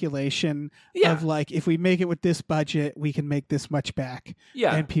calculation of like if we make it with this budget, we can make this much back.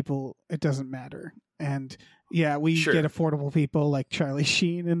 Yeah, and people, it doesn't matter. And yeah, we get affordable people like Charlie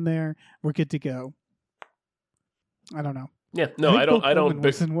Sheen in there. We're good to go. I don't know. Yeah, no, I don't.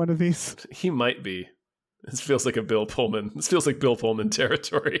 Was in one of these. He might be. This feels like Bill Pullman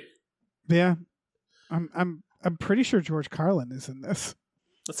territory. Yeah. I'm pretty sure George Carlin is in this.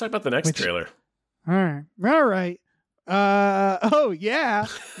 Let's talk about the next trailer. All right. Oh yeah,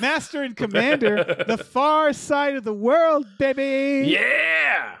 Master and Commander, The Far Side of the World, baby.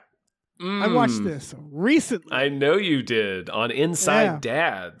 Yeah. I watched this recently. I know you did on Inside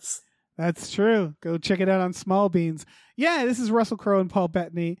Dads. That's true. Go check it out on Small Beans. Yeah, this is Russell Crowe and Paul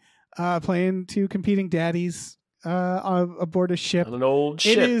Bettany playing two competing daddies aboard a ship. On an old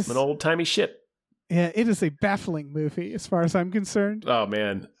ship, an old-timey ship. Yeah, it is a baffling movie as far as I'm concerned. Oh,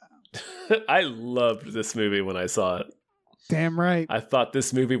 man. I loved this movie when I saw it. Damn right. I thought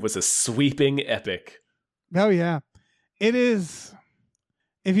this movie was a sweeping epic. Oh, yeah. It is.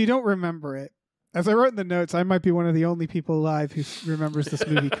 If you don't remember it, as I wrote in the notes, I might be one of the only people alive who remembers this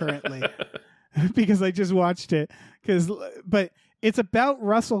movie currently because I just watched it. But it's about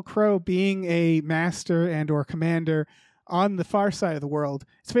Russell Crowe being a master and or commander on the far side of the world.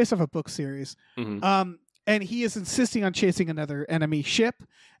 It's based off a book series. Mm-hmm. And he is insisting on chasing another enemy ship,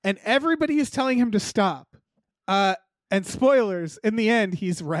 and everybody is telling him to stop. And spoilers, in the end,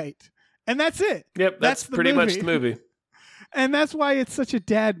 he's right. And that's it. Yep, that's pretty much the movie. And that's why it's such a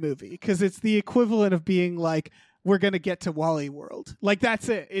dad movie, because it's the equivalent of being like, we're going to get to Wally World. Like, that's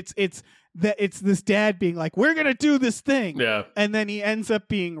it. It's this dad being like, we're going to do this thing. Yeah. And then he ends up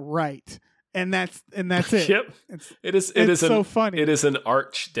being right. And that's it. Yep. It is so funny. It is an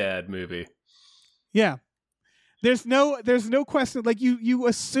arch dad movie. Yeah. There's no question. Like you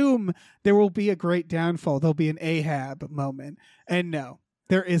assume there will be a great downfall. There'll be an Ahab moment. And no,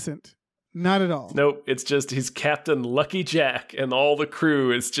 there isn't. Not at all. Nope. It's just he's Captain Lucky Jack, and all the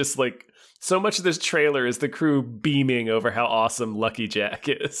crew is just like, so much of this trailer is the crew beaming over how awesome Lucky Jack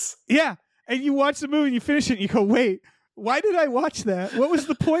is. Yeah. And you watch the movie and you finish it and you go, wait, why did I watch that? What was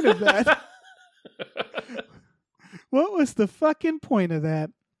the point of that? What was the fucking point of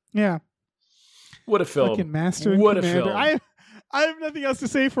that? Yeah. What a film. Fucking Master and Commander. A film. I have nothing else to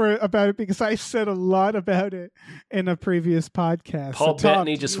say about it because I said a lot about it in a previous podcast. Paul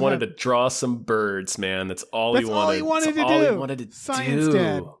Bettany just wanted to draw some birds, man. That's all he wanted. All he wanted to do. All he wanted to Science do.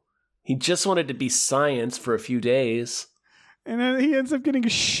 Dad. He just wanted to be science for a few days. And then he ends up getting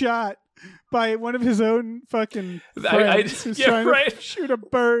shot by one of his own fucking friends who's trying to shoot a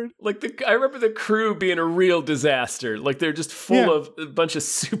bird. Like I remember the crew being a real disaster. Like they're just full of a bunch of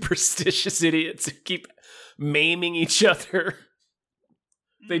superstitious idiots who keep maiming each other.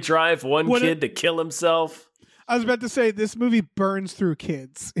 They drive one kid to kill himself. I was about to say, this movie burns through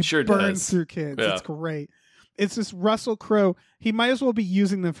kids. It sure burns does. through kids. Yeah. It's great. It's this Russell Crowe. He might as well be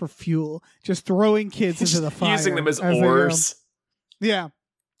using them for fuel. Just throwing kids into the fire. Using them as oars. Yeah.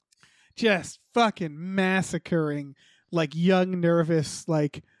 Just fucking massacring like young, nervous,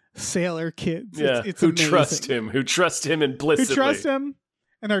 like sailor kids. Yeah. It's who amazing. Who trust him implicitly. Who trust him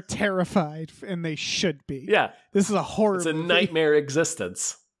and are terrified, and they should be. Yeah. This is a horror It's a movie. nightmare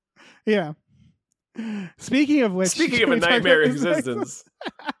existence. Yeah. Speaking of which, a nightmare existence,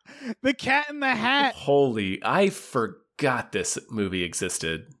 The Cat in the Hat. Holy, I forgot this movie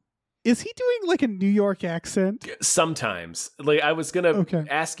existed. Is he doing like a New York accent? Sometimes. Like I was going to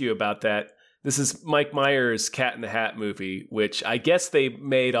ask you about that. This is Mike Myers' Cat in the Hat movie, which I guess they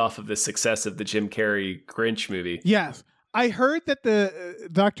made off of the success of the Jim Carrey Grinch movie. Yes. I heard that the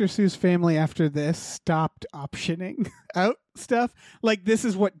Dr. Seuss family after this stopped optioning out stuff. Like, this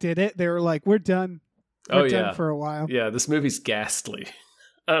is what did it. They were like, we're done. We're done for a while. Yeah, this movie's ghastly.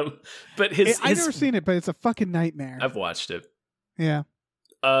 But I've never seen it, but it's a fucking nightmare. I've watched it. Yeah.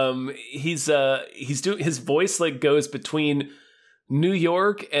 He's doing, his voice like goes between New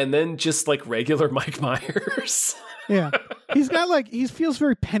York and then just like regular Mike Myers. Yeah. He's got like, he feels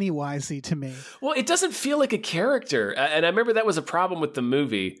very Pennywise-y to me. Well, it doesn't feel like a character. And I remember that was a problem with the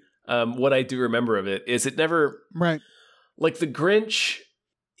movie. What I do remember of it is it never... Right. Like the Grinch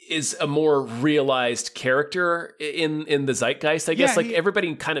is a more realized character in the zeitgeist, I guess. Yeah,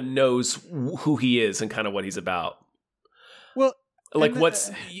 everybody kind of knows who he is and kind of what he's about. Well... Like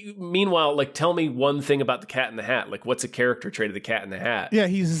meanwhile, like tell me one thing about the Cat in the Hat. Like what's a character trait of the Cat in the Hat? Yeah,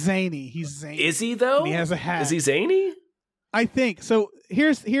 he's zany. Is he though? And he has a hat. Is he zany? I think so.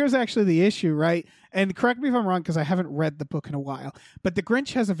 Here's actually the issue, right? And correct me if I'm wrong because I haven't read the book in a while. But the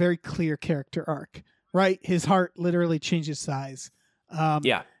Grinch has a very clear character arc, right? His heart literally changes size.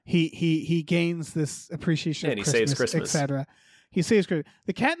 He gains this appreciation of Christmas, saves Christmas, etc. He saves Christmas.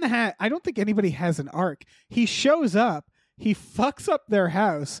 The Cat in the Hat. I don't think anybody has an arc. He shows up. He fucks up their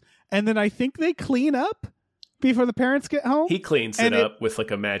house, and then I think they clean up before the parents get home. He cleans it up with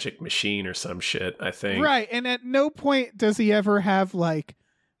like a magic machine or some shit, I think. Right, and at no point does he ever have like,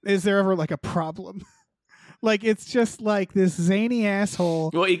 is there ever like a problem? Like it's just like this zany asshole.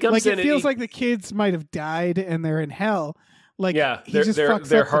 Well, he comes like in it feels like the kids might have died and they're in hell. Like he just fucks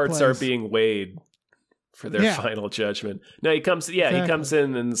their up hearts the are place. being weighed for their final judgment. No, he comes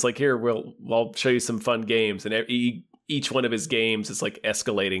in and it's like, here, I'll show you some fun games, and each one of his games is like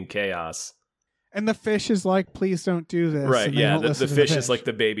escalating chaos. And the fish is like, please don't do this. Right? Yeah, the fish is like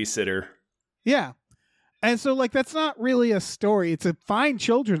the babysitter. Yeah, and so like that's not really a story. It's a fine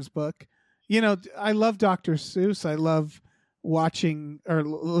children's book. You know, I love Dr. Seuss. I love watching or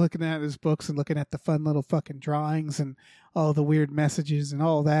looking at his books and looking at the fun little fucking drawings and all the weird messages and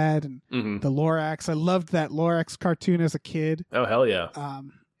all that and the Lorax. I loved that Lorax cartoon as a kid. Oh, hell yeah.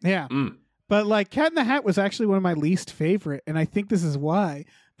 Yeah. But like Cat in the Hat was actually one of my least favorite, and I think this is why,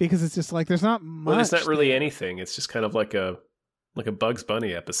 because it's just like there's not much. Well, it's not really anything. It's just kind of like a Bugs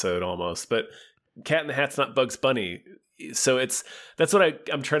Bunny episode almost. But Cat in the Hat's not Bugs Bunny. So that's what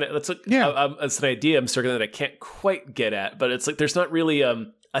I'm trying to, that's an idea I'm circling that I can't quite get at, but it's like there's not really a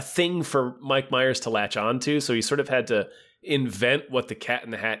thing for Mike Myers to latch onto, so he sort of had to invent what the Cat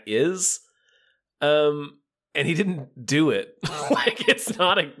in the Hat is, and he didn't do it. Like it's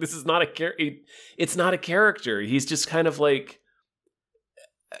not a character. He's just kind of like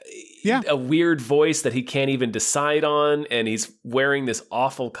a weird voice that he can't even decide on, and he's wearing this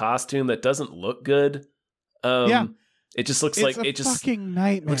awful costume that doesn't look good. It just looks like a fucking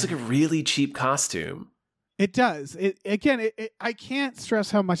nightmare. Looks like a really cheap costume. It does. I can't stress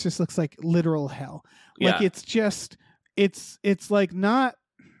how much this looks like literal hell. Like it's just it's like not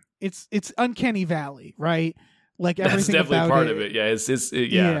it's Uncanny Valley, right? Like everything that's definitely about part it. of it.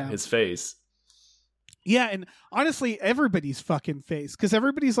 Yeah, his face. Yeah, and honestly, everybody's fucking face, because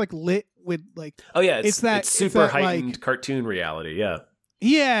everybody's like lit with like. Oh yeah, it's super heightened like, cartoon reality. Yeah.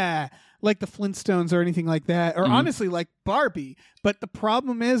 Yeah. Like the Flintstones or anything like that, or honestly like Barbie. But the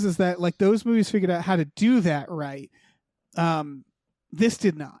problem is that like those movies figured out how to do that right. This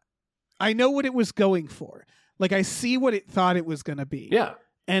did not. I know what it was going for. Like I see what it thought it was going to be. Yeah.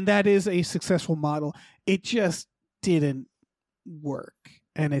 And that is a successful model. It just didn't work,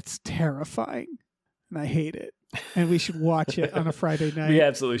 and it's terrifying, and I hate it. And we should watch it on a Friday night. We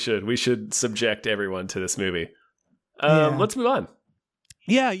absolutely should. We should subject everyone to this movie. Let's move on.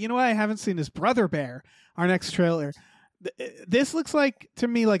 Yeah, you know what I haven't seen is Brother Bear, our next trailer. This looks like, to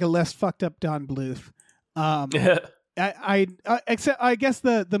me, like a less fucked up Don Bluth. Except I guess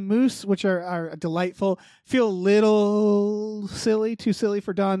the moose, which are delightful, feel a little silly, too silly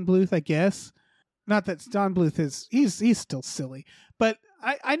for Don Bluth, I guess. Not that Don Bluth he's still silly, but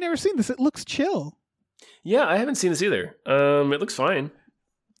I never seen this. It looks chill. Yeah, I haven't seen this either. It looks fine.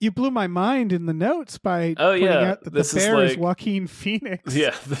 You blew my mind in the notes by pointing out that the bear is Joaquin Phoenix.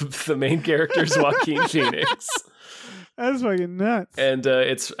 Yeah, the main character is Joaquin Phoenix. That's fucking nuts. And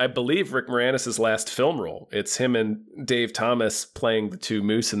it's, I believe, Rick Moranis' last film role. It's him and Dave Thomas playing the two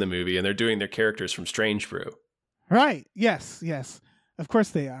moose in the movie, and they're doing their characters from Strange Brew. Right. Yes. Of course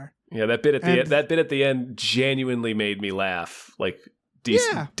they are. Yeah, that bit at the end genuinely made me laugh, like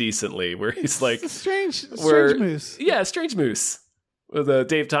decently, where he's like, strange moose. Yeah, Strange Moose. The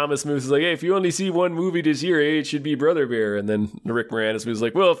Dave Thomas moose is like, hey, if you only see one movie this year, it should be Brother Bear. And then the Rick Moranis was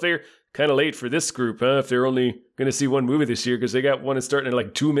like, well, if they're kind of late for this group, huh? If they're only going to see one movie this year, because they got one starting in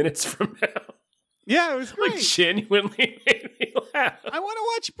like 2 minutes from now. Yeah, it was great. Like genuinely made me laugh. I want to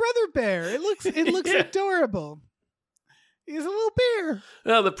watch Brother Bear. It looks adorable. He's a little bear.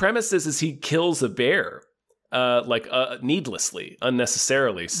 No, the premise is he kills a bear. Needlessly,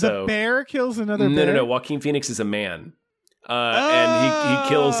 unnecessarily. So the bear kills another bear? No. Joaquin Phoenix is a man. And he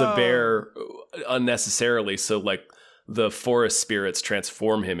kills a bear unnecessarily, so like the forest spirits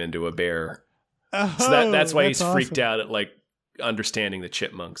transform him into a bear. So that's why he's awesome. Freaked out at like understanding the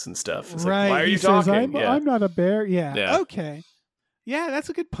chipmunks and stuff. It's right. Like, why are you talking? Says, I'm not a bear. Yeah. Okay. Yeah, that's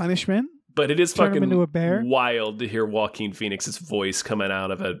a good punishment. But it is Turn fucking him into a bear. Wild to hear Joaquin Phoenix's voice coming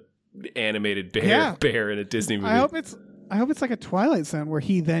out of an animated bear in a Disney movie. I hope it's like a Twilight Zone where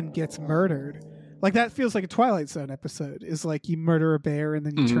he then gets murdered. Like that feels like a Twilight Zone episode. Is like you murder a bear and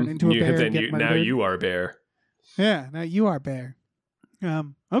then you turn into a bear. And get murdered. Now you are bear. Yeah, now you are bear.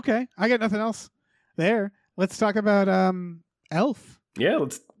 Okay, I got nothing else there. Let's talk about Elf. Yeah,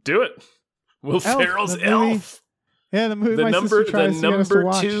 let's do it. Will Ferrell's Elf. Yeah, the movie. The number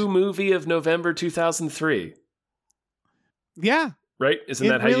 2 movie of November 2003. Yeah. Right? Isn't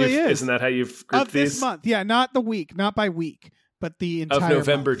that how you've grouped of these? This month? Yeah, not the week, not by week, but the entire of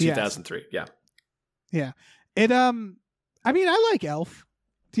November month. 2003. Yes. Yeah. It I mean, I like Elf.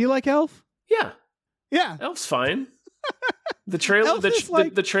 Do you like Elf? Yeah. Yeah. Elf's fine. The trailer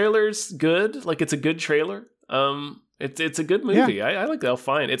the trailer's good. Like it's a good trailer. It's a good movie. Yeah. I like Elf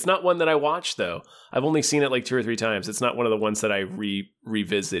fine. It's not one that I watch though. I've only seen it like 2 or 3 times. It's not one of the ones that I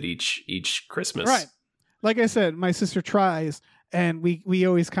revisit each Christmas. Right. Like I said, my sister tries, and we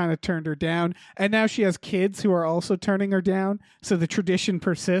always kind of turned her down. And now she has kids who are also turning her down. So the tradition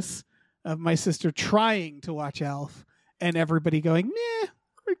persists of my sister trying to watch Elf and everybody going, nah,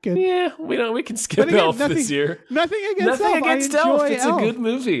 we're good. Yeah, we can skip Elf this year. Nothing against Elf. It's Elf. a good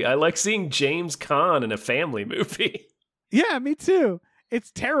movie. I like seeing James Caan in a family movie. Yeah, me too.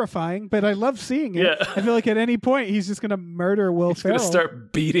 It's terrifying, but I love seeing it. Yeah. I feel like at any point he's just going to murder Will Ferrell. He's going to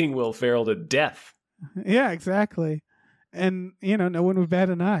start beating Will Ferrell to death. Yeah, exactly. And, no one would bat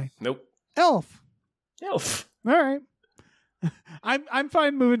an eye. Nope. Elf. All right. I'm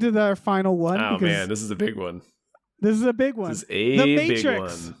fine moving to the final one. Oh, man, this is a big one. This is a big one. This is a big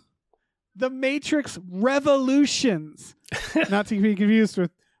one. The Matrix Revolutions. Not to be confused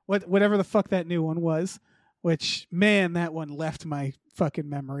with whatever the fuck that new one was, which, man, that one left my fucking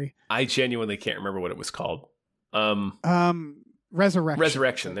memory. I genuinely can't remember what it was called. Resurrection.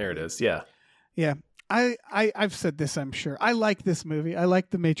 Resurrection, there it is. Yeah. Yeah. I've said this, I'm sure. I like this movie. I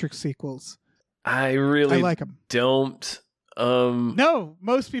like the Matrix sequels. I really like them. Don't. No,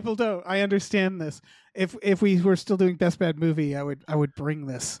 most people don't. I understand this. If we were still doing Best Bad Movie, I would bring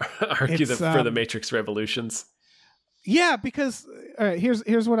this. Argue for the Matrix Revolutions. Yeah, because all right,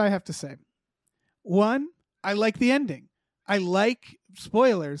 here's what I have to say. One, I like the ending. I like,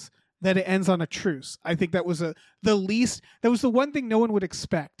 spoilers, that it ends on a truce. I think that was the one thing no one would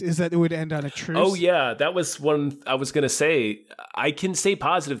expect, is that it would end on a truce. Oh yeah, that was one I was going to say. I can say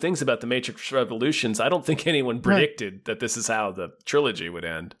positive things about the Matrix Revolutions. I don't think anyone predicted that this is how the trilogy would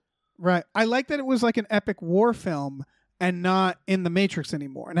end. Right. I like that it was like an epic war film and not in the Matrix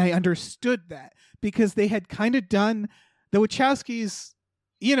anymore. And I understood that because they had kind of done the Wachowskis.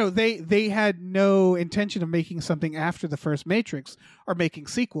 They had no intention of making something after the first Matrix or making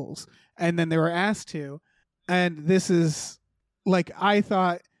sequels. And then they were asked to. And this is I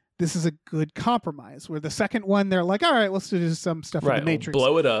thought this is a good compromise where the second one, they're like, all right, let's do some stuff in the Matrix. We'll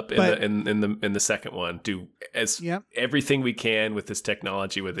blow it up in the second one. Do everything we can with this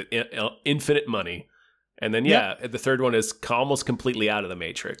technology with infinite money. And then, the third one is almost completely out of the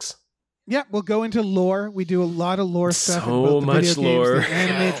Matrix. Yeah, we'll go into lore. We do a lot of lore stuff. So in both the much video lore.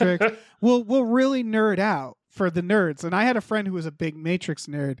 Games, the Animatrix. We'll really nerd out for the nerds. And I had a friend who was a big Matrix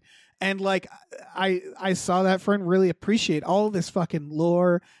nerd, and I saw that friend really appreciate all this fucking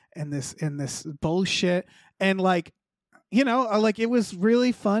lore and this bullshit, and it was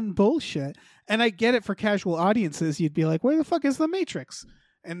really fun bullshit. And I get it for casual audiences. You'd be like, where the fuck is the Matrix?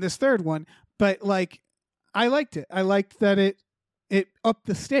 And this third one, but I liked it. I liked that it upped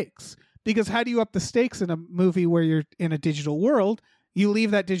the stakes. Because how do you up the stakes in a movie where you're in a digital world? You leave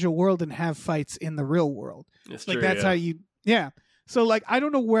that digital world and have fights in the real world. It's true, that's how you. Yeah. So I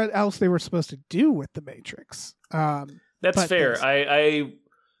don't know what else they were supposed to do with the Matrix. That's fair. I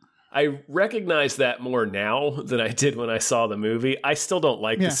recognize that more now than I did when I saw the movie. I still don't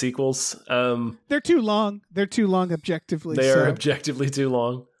like the sequels. They're too long. They're too long objectively. They are objectively too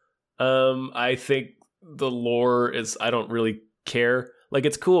long. I think the lore is. I don't really care.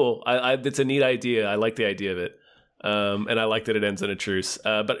 It's cool. It's a neat idea. I like the idea of it. And I like that it ends in a truce.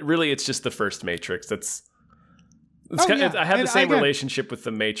 But really, it's just the first Matrix. I have the same relationship with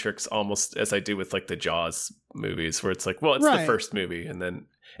the Matrix almost as I do with the Jaws movies, where it's it's the first movie, and then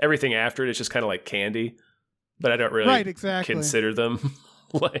everything after it is just kind of like candy. But I don't really consider them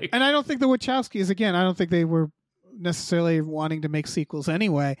And I don't think the Wachowskis, again, I don't think they were necessarily wanting to make sequels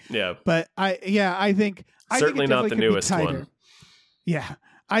anyway. Yeah. But I think certainly not the newest one. Yeah,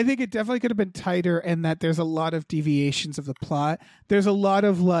 I think it definitely could have been tighter, and that there's a lot of deviations of the plot. There's a lot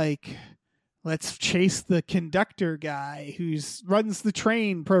of let's chase the conductor guy who runs the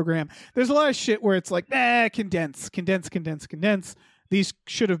train program. There's a lot of shit where it's condense. These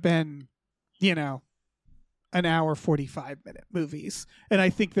should have been, an hour 45-minute movies, and I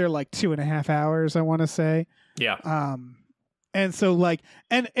think they're 2.5 hours. I want to say, yeah. And so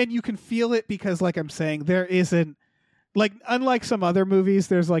and you can feel it because, I'm saying, there isn't. Unlike some other movies,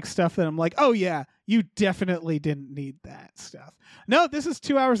 there's stuff that I'm oh yeah, you definitely didn't need that stuff. No, this is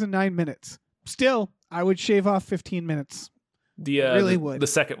 2 hours and 9 minutes. Still, I would shave off 15 minutes. The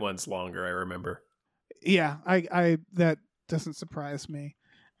second one's longer, I remember. Yeah, I that doesn't surprise me.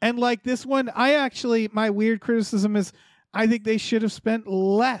 And this one, my weird criticism is I think they should have spent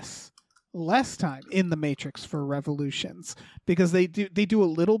less time in the Matrix for Revolutions, because they do a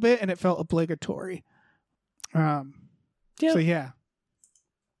little bit and it felt obligatory. Yeah. So yeah,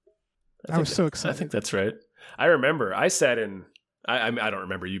 I was so excited. I think that's right. I remember I sat in I don't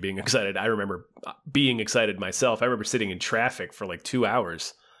remember you being excited. I remember being excited myself. I remember sitting in traffic for like 2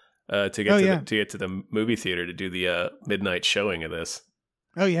 hours to get to the movie theater to do the midnight showing of this.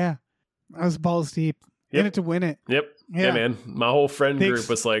 Oh yeah, I was balls deep in it to win it. Yep. Yeah, man. My whole friend group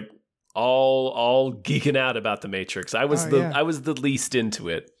was like all geeking out about The Matrix. I was the least into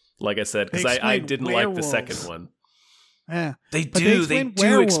it. Like I said, because I didn't like the second one. Yeah, they do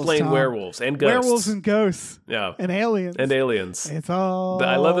explain werewolves and ghosts, werewolves and ghosts, and aliens. It's all.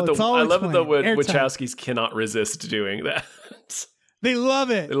 I love it. The Wachowskis cannot resist doing that. They love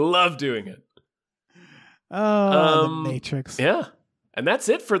it. They love doing it. Oh, The Matrix. Yeah, and that's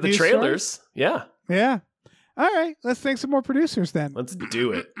it for the trailers. Yeah. All right, let's thank some more producers then. Let's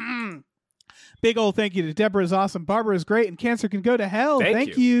do it. Big old thank you to Deborah's awesome. Barbara is great, and cancer can go to hell.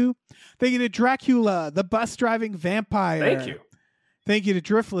 Thank you. Thank you to Dracula, the bus driving vampire. Thank you. Thank you to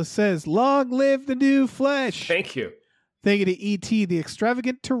Driftless says, long live the new flesh. Thank you. Thank you to E.T., the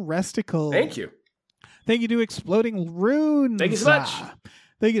extravagant terresticle. Thank you. Thank you to Exploding Runes. Thank you so much.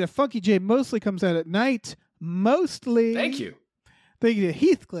 Thank you to Funky J. Mostly comes out at night. Mostly. Thank you. Thank you to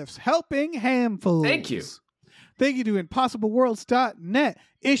Heathcliff's Helping Handfuls. Thank you. Thank you to ImpossibleWorlds.net.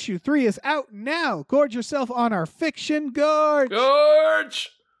 Issue 3 is out now. Gorge yourself on our fiction gorge. Gorge!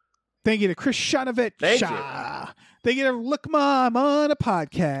 Thank you to Chris Shanovich. Thank you. Thank you to Look Mom on a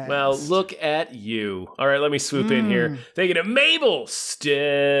podcast. Well, look at you. All right, let me swoop in here. Thank you to Mabel.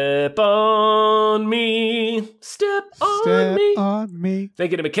 Step on me. Step on me.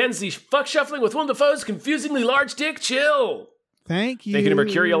 Thank you to Mackenzie. Fuck shuffling with Willem Dafoe's confusingly large dick. Chill. Thank you. Thank you to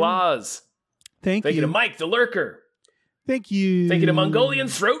Mercurial Oz. Thank you to Mike the Lurker. Thank you. Thank you to Mongolian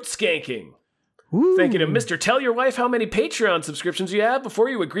Throat Skanking. Ooh. Thank you to Mr. Tell Your Wife how many Patreon subscriptions you have before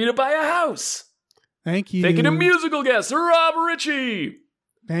you agree to buy a house. Thank you. Thank you to musical guest Rob Ritchie.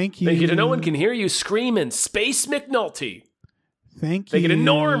 Thank you. Thank you to No One Can Hear You Screaming Space McNulty. Thank you. Thank you to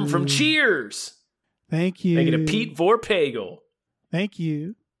Norm from Cheers. Thank you. Thank you to Pete Vorpagel. Thank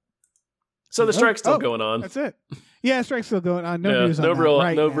you. So the strike's still going on. That's it. Yeah, strike's still going on. No news on that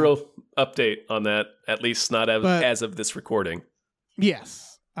right no now. real update on that, at least not as of this recording.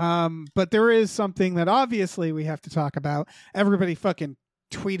 Yes. But there is something that obviously we have to talk about. Everybody fucking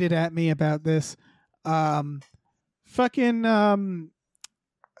tweeted at me about this. What's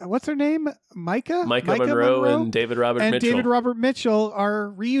her name? Micah Monroe and David Robert Mitchell. David Robert Mitchell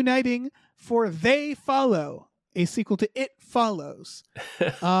are reuniting for They Follow, a sequel to It Follows.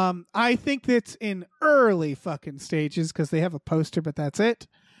 I think that's in early fucking stages because they have a poster, but that's it.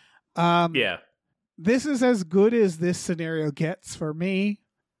 Yeah. This is as good as this scenario gets for me.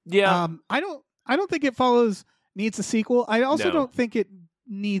 Yeah. I don't think It Follows needs a sequel. I also don't think it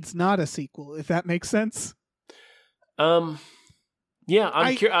needs not a sequel, if that makes sense. Yeah,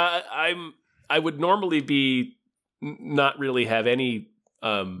 I would normally be not really have any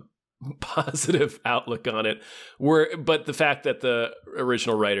positive outlook on it. But the fact that the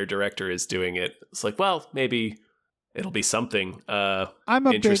original writer director is doing it, it's like, well, maybe it'll be something I'm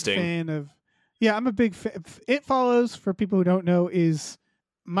a interesting. Big fan of. Yeah, I'm a big fan. It Follows, for people who don't know, is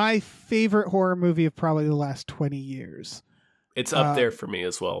my favorite horror movie of probably the last 20 years. It's up there for me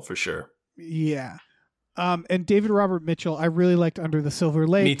as well, for sure. Yeah. And David Robert Mitchell, I really liked Under the Silver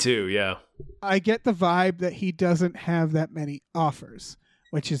Lake. Me too, yeah. I get the vibe that he doesn't have that many offers,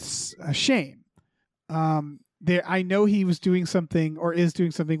 which is a shame. I know he was doing something or is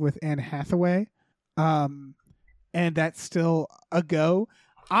doing something with Anne Hathaway, and that's still a go.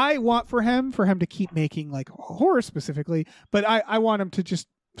 I want for him to keep making like horror specifically, but I want him to just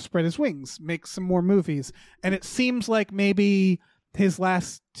spread his wings, make some more movies. And it seems like maybe his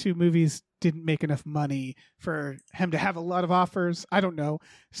last two movies didn't make enough money for him to have a lot of offers. I don't know.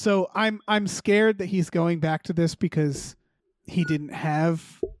 So I'm scared that he's going back to this because he didn't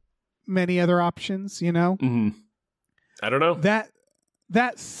have many other options, you know? Mm-hmm. I don't know.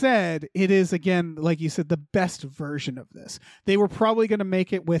 That said, it is, again, like you said, the best version of this. They were probably going to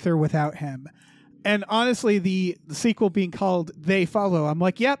make it with or without him. And honestly, the sequel being called They Follow, I'm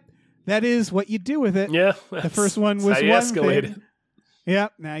like, yep, that is what you do with it. Yeah. The first one was how you one escalate thing. it.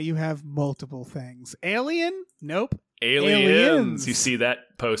 Yep, now you have multiple things. Alien? Nope. Aliens. You see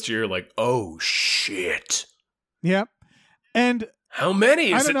that poster, you're like, oh, shit. Yep. And how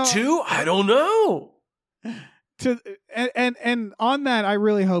many? Is it 2? I don't know. And on that, I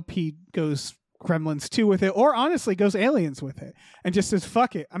really hope he goes Gremlins 2 with it, or honestly goes Aliens with it, and just says,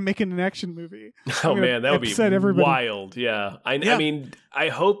 fuck it, I'm making an action movie. Oh man, that would be wild. Yeah. I mean, I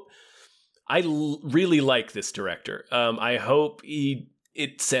hope, really like this director. I hope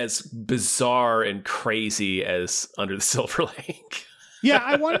it's as bizarre and crazy as Under the Silver Lake. Yeah,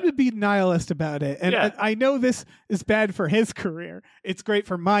 I want him to be nihilist about it. And Yeah. I know this is bad for his career. It's great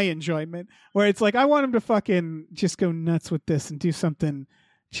for my enjoyment, where it's like, I want him to fucking just go nuts with this and do something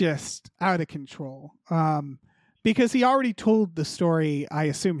just out of control. Because he already told the story I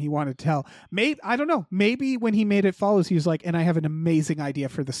assume he wanted to tell. Maybe, I don't know. Maybe when he made It Follows, he was like, and I have an amazing idea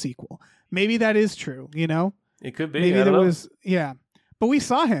for the sequel. Maybe that is true, you know? It could be. Maybe I don't know. yeah. But we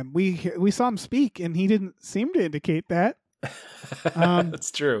saw him. We saw him speak, and he didn't seem to indicate that.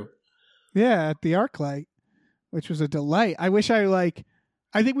 That's true. Yeah, at the ArcLight, which was a delight. I wish I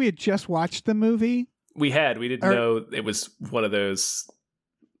think we had just watched the movie. We didn't know it was one of those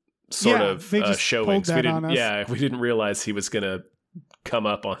sort of they just showings. pulled that on us. We didn't realize he was going to come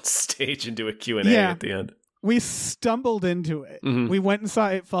up on stage and do a Q&A at the end. We stumbled into it. Mhm. We went and saw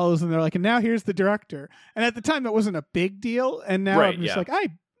It Follows, and they're like, and now here's the director. And at the time, that wasn't a big deal. And now I'm just like, I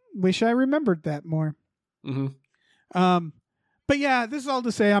wish I remembered that more. Mm-hmm. But yeah, this is all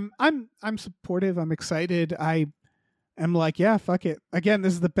to say I'm supportive. I'm excited. I am like, yeah, fuck it. Again,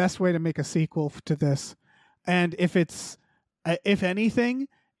 this is the best way to make a sequel to this. And if anything,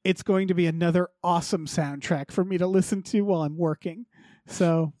 it's going to be another awesome soundtrack for me to listen to while I'm working.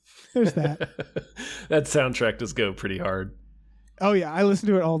 So there's that. That soundtrack does go pretty hard. Oh yeah, I listen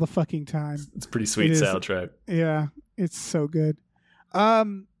to it all the fucking time. It's a pretty sweet soundtrack. Yeah, it's so good.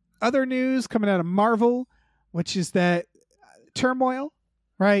 Other news coming out of Marvel, which is that turmoil,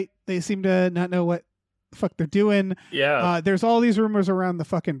 right? They seem to not know what the fuck they're doing. Yeah. There's all these rumors around the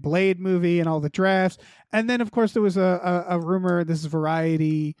fucking Blade movie and all the drafts. And then, of course, there was a rumor, this is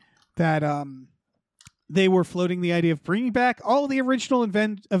Variety, that they were floating the idea of bringing back all the original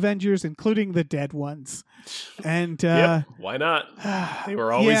Avengers, including the dead ones. And yep. Why not? They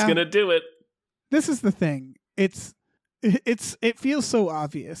were always going to do it. This is the thing. It feels so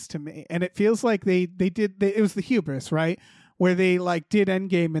obvious to me, and it feels like it was the hubris, right? Where they did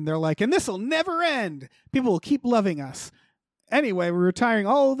Endgame, and they're like, and this will never end. People will keep loving us. Anyway, we're retiring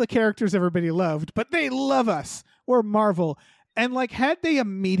all the characters everybody loved, but they love us. We're Marvel. And had they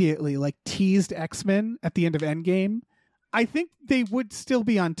immediately teased X-Men at the end of Endgame, I think they would still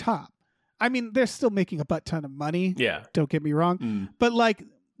be on top. I mean, they're still making a butt ton of money. Yeah. Don't get me wrong. But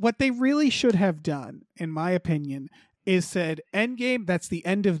what they really should have done, in my opinion, is said, Endgame, that's the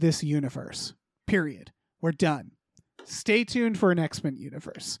end of this universe. Period. We're done. Stay tuned for an X-Men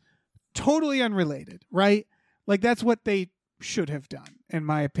universe. Totally unrelated, right? That's what they should have done, in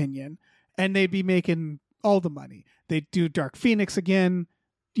my opinion. And they'd be making all the money. They'd do Dark Phoenix again,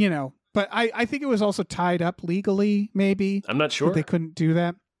 But I think it was also tied up legally, maybe. I'm not sure. They couldn't do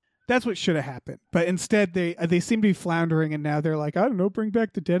that. That's what should have happened. But instead, they seem to be floundering, and now they're like, I don't know, bring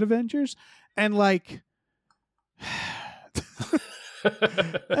back the dead Avengers? And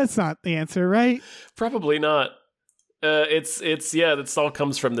that's not the answer, right? Probably not. This all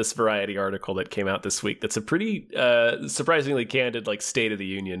comes from this Variety article that came out this week. That's a pretty surprisingly candid State of the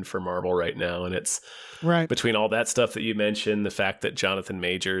Union for Marvel right now, and it's right between all that stuff that you mentioned, the fact that Jonathan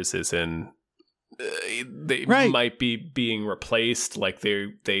Majors is in, they might be being replaced.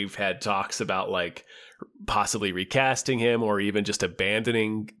 They've had talks about possibly recasting him, or even just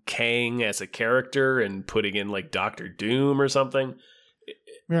abandoning Kang as a character and putting in Doctor Doom or something.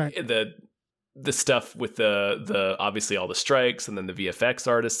 Right. The stuff with the obviously all the strikes, and then the VFX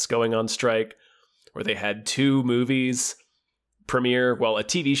artists going on strike, where they had two movies premiere. Well, a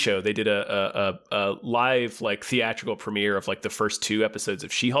TV show. They did a live theatrical premiere of the first two episodes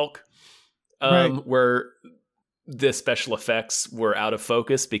of She-Hulk, where the special effects were out of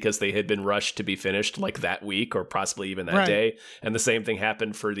focus because they had been rushed to be finished that week, or possibly even that day. And the same thing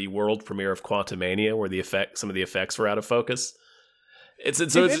happened for the world premiere of Quantumania, where some of the effects were out of focus. That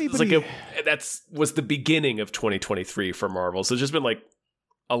was the beginning of 2023 for Marvel. So it's just been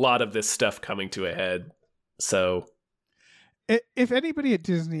a lot of this stuff coming to a head. So if anybody at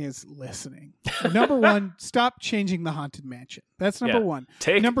Disney is listening, number one, stop changing the Haunted Mansion. That's number one.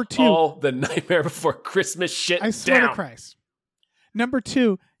 Take number two, all the Nightmare Before Christmas shit I swear down. to Christ. Number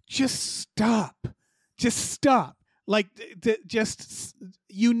two, just stop. Just stop.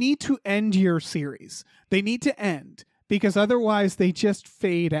 You need to end your series. They need to end. Because otherwise they just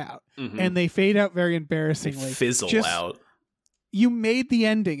fade out. Mm-hmm. And they fade out very embarrassingly. They fizzle out. You made the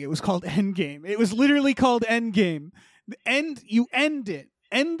ending. It was called Endgame. It was literally called Endgame. You end it.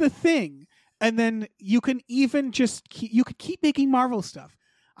 End the thing. And then you can even you could keep making Marvel stuff.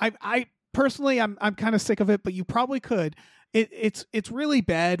 I personally, I'm kind of sick of it, but you probably could. It's really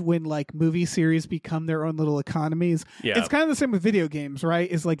bad when movie series become their own little economies. Yeah. It's kind of the same with video games, right?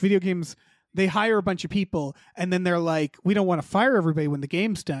 It's video games they hire a bunch of people and then they're like, we don't want to fire everybody when the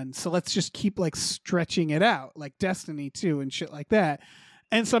game's done. So let's just keep like stretching it out, like Destiny 2 and shit like that.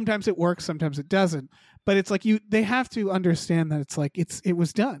 And sometimes it works, sometimes it doesn't. But it's like they have to understand that it's like it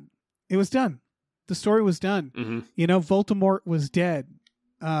was done. It was done. The story was done. Mm-hmm. You know, Voldemort was dead.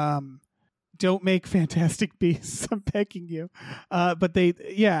 Don't make Fantastic Beasts. I'm begging you. But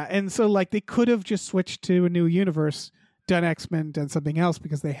and so like they could have just switched to a new universe, done X-Men, done something else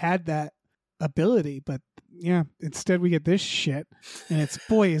because they had that ability. But yeah, instead we get this shit, and it's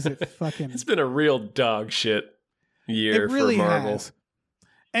is it fucking. It's been a real dog shit year it really for Marvel. Has.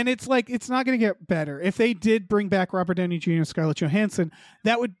 And it's like, it's not going to get better. If they did bring back Robert Downey Jr. and Scarlett Johansson,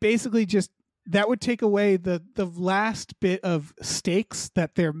 that would basically that would take away the last bit of stakes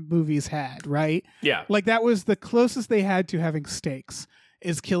that their movies had, right? Yeah. Like that was the closest they had to having stakes,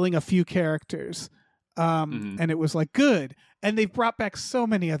 is killing a few characters. And it was like, good. And they've brought back so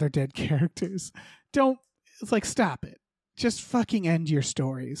many other dead characters. It's like, stop it. Just fucking end your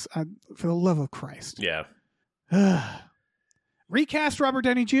stories. For the love of Christ. Yeah. Recast Robert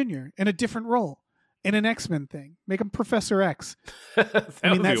Downey Jr. in a different role, in an X-Men thing. Make him Professor X. that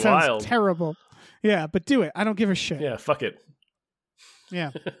that would be sounds wild. Terrible. Yeah, but do it. I don't give a shit. Yeah, fuck it.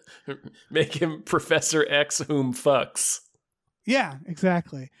 Yeah. Make him Professor X whom fucks. Yeah,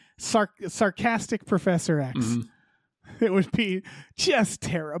 exactly. Sarcastic Professor X. Mm-hmm. It would be just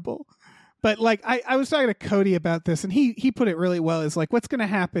terrible. But like I was talking to Cody about this, and he put it really well. Is like, what's going to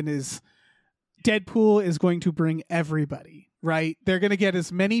happen is Deadpool is going to bring everybody. Right? They're going to get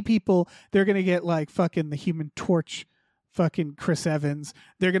as many people. They're going to get like fucking the Human Torch, fucking Chris Evans.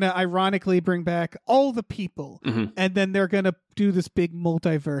 They're going to ironically bring back all the people. Mm-hmm. And then they're going to do this big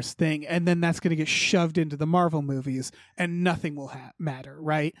multiverse thing. And then that's going to get shoved into the Marvel movies and nothing will matter.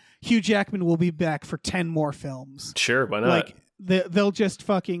 Right? Hugh Jackman will be back for 10 more films. Sure. Why not? Like they'll just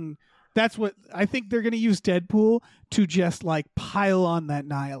fucking, that's what I think they're going to use Deadpool to just like pile on that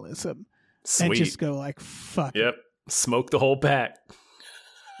nihilism. Sweet. And just go like, fuck. Yep. Smoke the whole pack.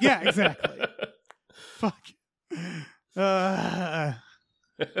 Yeah, exactly. Fuck.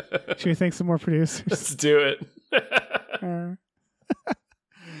 Should we thank some more producers? Let's do it.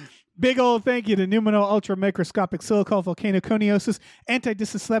 Big old thank you to Numino Ultra Microscopic Silicol Volcano Coniosis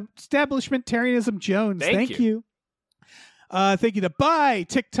Anti-Disestablishmentarianism Jones. Thank you. Thank you to Bye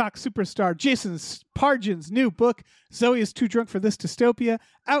TikTok superstar Jason Pargin's new book, Zoe is Too Drunk for This Dystopia,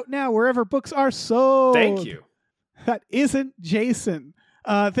 out now wherever books are sold. Thank you. That isn't Jason.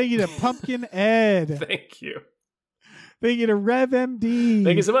 Thank you to Pumpkin Ed. Thank you. Thank you to Rev MD.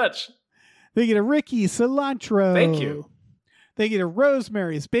 Thank you so much. Thank you to Ricky Cilantro. Thank you. Thank you to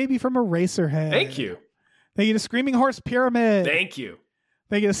Rosemary's Baby from Eraserhead. Thank you. Thank you to Screaming Horse Pyramid. Thank you.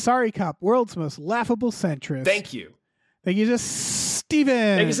 Thank you to Sorry Cop, world's most laughable centrist. Thank you. Thank you to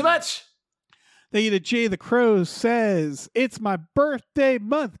Steven. Thank you so much. Thank you to Jay the Crow says, it's my birthday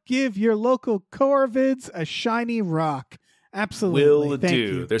month. Give your local Corvids a shiny rock. Absolutely. Will Thank do.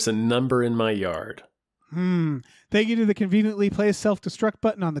 you. There's a number in my yard. Thank you to the conveniently placed self-destruct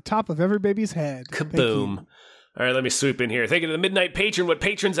button on the top of every baby's head. Kaboom. All right, let me swoop in here. Thank you to the Midnight Patron. What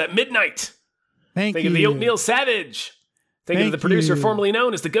patrons at midnight? Thank you. Thank you to the Oatmeal Savage. Thank you to the producer formerly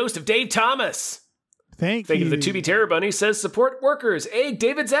known as the Ghost of Dave Thomas. Thank you to the To Be Terror Bunny says support workers.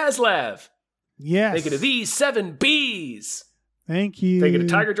 David Zaslav. Yes. Thank you to these 7 Bs. Thank you. Thank you to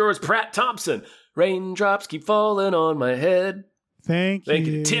Tiger George Pratt Thompson. Raindrops keep falling on my head. Thank you. Thank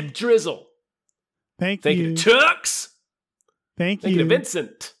you to Tip Drizzle. Thank you. Thank you to Tux. Thank you to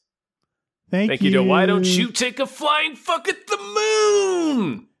Vincent. Thank you to Why Don't You Take a Flying Fuck at the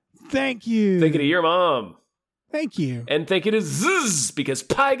Moon? Thank you. Thank you to your mom. Thank you. And thank you to Zzz, because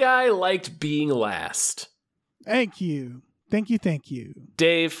Pie Guy liked being last. Thank you. Thank you. Thank you.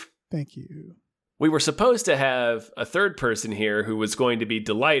 Dave. Thank you. We were supposed to have a third person here who was going to be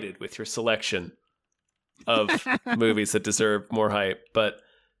delighted with your selection of movies that deserve more hype. But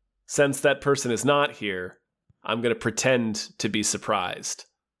since that person is not here, I'm going to pretend to be surprised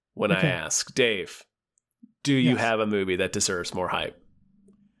when I ask. Dave, do you have a movie that deserves more hype?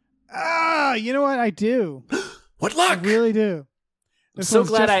 You know what? I do. What luck! I really do. I'm so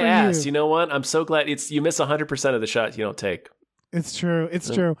glad I asked. You know what? I'm so glad you miss 100% of the shots you don't take. It's true.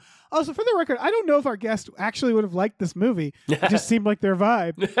 It's true. Also, for the record, I don't know if our guest actually would have liked this movie. It just seemed like their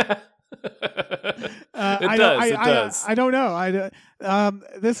vibe. It does. I don't know.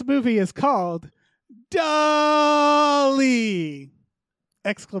 This movie is called Dolly!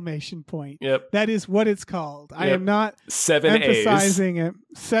 Exclamation point. Yep. That is what it's called. Yep. I am not 7 emphasizing it.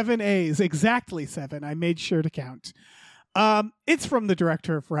 7 A's. Exactly 7. I made sure to count. It's from the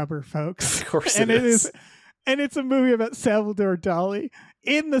director of Rubber, folks. Of course it is. And it's a movie about Salvador Dali.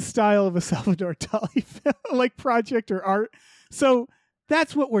 in the style of a Salvador Dali film, like project or art. So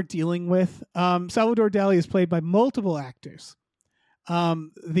that's what we're dealing with. Salvador Dali is played by multiple actors.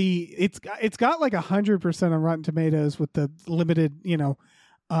 It's got like 100% on Rotten Tomatoes with the limited,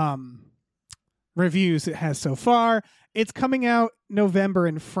 reviews it has so far. It's coming out November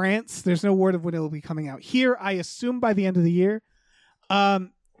in France. There's no word of when it will be coming out here. I assume by the end of the year.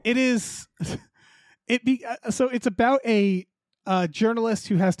 It is. So it's about a journalist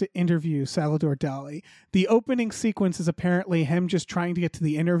who has to interview Salvador Dali. The opening sequence is apparently him just trying to get to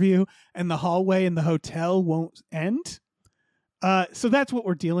the interview, and the hallway in the hotel won't end. So that's what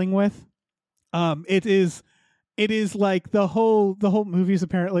we're dealing with. It is like the whole movie is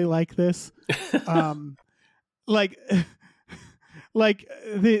apparently like this. Like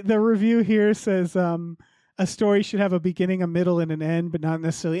the review here says, a story should have a beginning, a middle, and an end, but not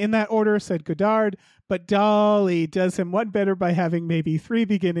necessarily in that order, said Godard. But Dali does him one better by having maybe 3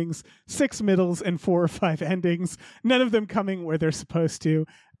 beginnings, 6 middles, and 4 or 5 endings, none of them coming where they're supposed to,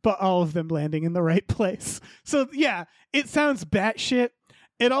 but all of them landing in the right place. So yeah, it sounds batshit.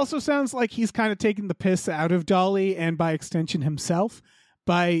 It also sounds like he's kind of taking the piss out of Dali and by extension himself,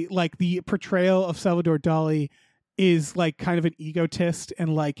 by like the portrayal of Salvador Dali is like kind of an egotist,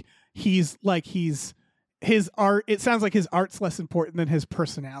 and like his art, it sounds like his art's less important than his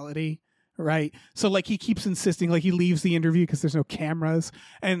personality, right? So like he keeps insisting, like he leaves the interview because there's no cameras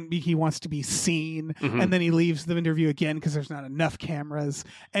and he wants to be seen, and then he leaves the interview again because there's not enough cameras,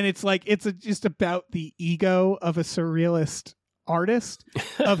 and it's like just about the ego of a surrealist artist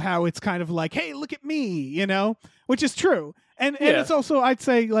of how it's kind of like, hey, look at me, which is true. And it's also, I'd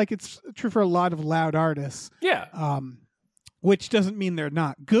say, like, it's true for a lot of loud artists. Yeah. Which doesn't mean they're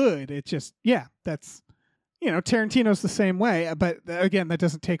not good. It just, that's, Tarantino's the same way. But again, that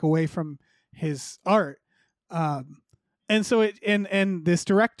doesn't take away from his art. And so and this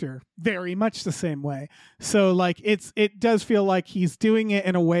director, very much the same way. So like, it does feel like he's doing it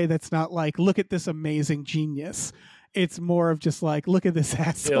in a way that's not like, look at this amazing genius. It's more of just like, look at this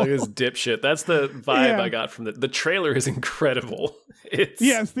asshole. Yeah, look at this dipshit. That's the vibe I got from the trailer is incredible.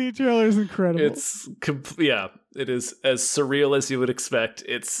 Yes, the trailer is incredible. It is as surreal as you would expect.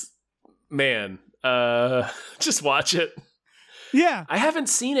 It's, man, just watch it. Yeah. I haven't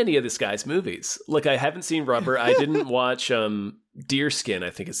seen any of this guy's movies. Like, I haven't seen Rubber. I didn't watch Deerskin, I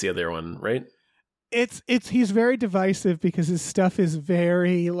think it's the other one, right? He's very divisive because his stuff is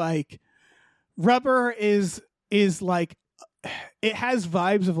very like, Rubber is like, it has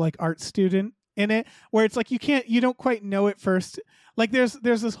vibes of like art student in it, where it's like you don't quite know at first. Like there's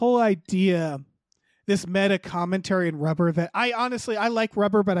this whole idea, this meta commentary in Rubber that I like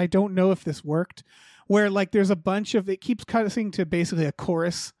Rubber, but I don't know if this worked, where like there's a bunch of, it keeps cutting to basically a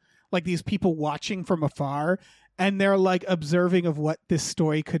chorus, like these people watching from afar, and they're like observing of what this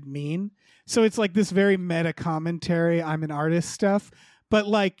story could mean. So it's like this very meta commentary, I'm an artist stuff, but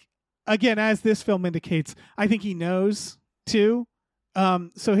like, again, as this film indicates, I think he knows too.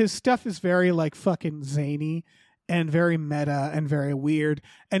 So his stuff is very like fucking zany and very meta and very weird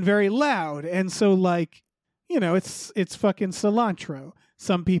and very loud. And so like, it's fucking cilantro.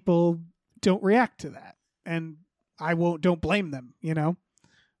 Some people don't react to that, and don't blame them,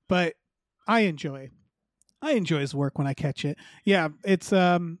 but I enjoy his work when I catch it. Yeah. It's,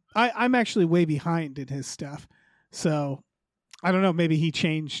 I'm actually way behind in his stuff. So I don't know, maybe he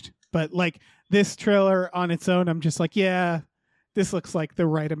changed. But like this trailer on its own, I'm just like, yeah, this looks like the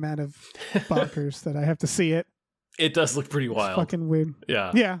right amount of bonkers that I have to see it. It does look pretty wild. It's fucking weird.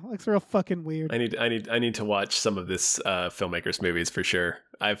 Yeah. Yeah, it looks real fucking weird. I need to watch some of this filmmaker's movies for sure.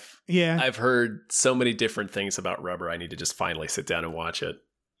 I've heard so many different things about Rubber. I need to just finally sit down and watch it.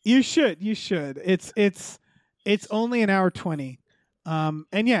 You should. It's only an hour 20.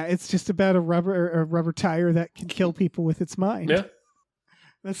 And yeah, it's just about a rubber tire that can kill people with its mind. Yeah.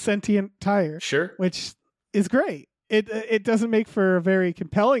 A sentient tire. Sure. Which is great. It doesn't make for a very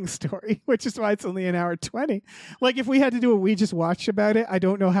compelling story, which is why it's only an hour 20. Like if we had to do a We Just Watched about it, I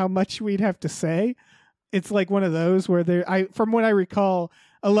don't know how much we'd have to say. It's like one of those where from what I recall,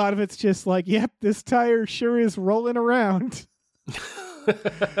 a lot of it's just like, yep, this tire sure is rolling around.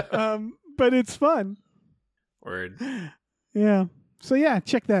 But it's fun. Word. Yeah. So yeah,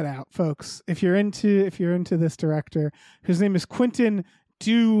 check that out, folks. If you're into this director, whose name is Quentin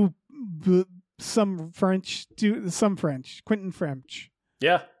Quentin French.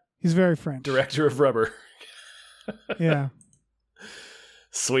 Yeah. He's very French. Director of Rubber. Yeah.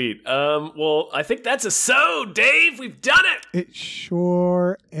 Sweet. Well, I think that's a so, Dave. We've done it. It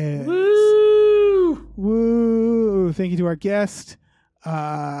sure is. Woo! Woo! Thank you to our guest,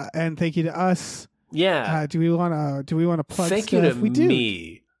 and thank you to us. Yeah. Do we want to plug Thank stuff? you to We do.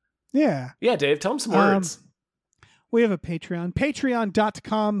 me. Yeah. Yeah, Dave, tell them some words. We have a Patreon,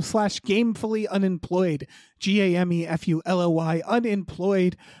 patreon.com/gamefullyunemployed, GAMEFULLY,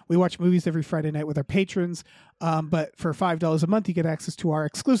 unemployed. We watch movies every Friday night with our patrons. But for $5 a month, you get access to our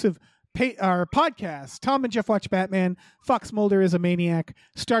exclusive our podcast, Tom and Jeff Watch Batman, Fox Mulder is a Maniac,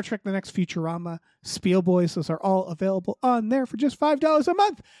 Star Trek The Next Futurama, Spiel Boys. Those are all available on there for just $5 a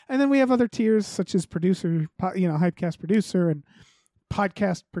month. And then we have other tiers such as producer, Hypecast producer and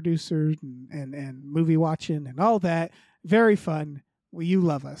podcast producer and movie watching and all that. Very fun. Well, you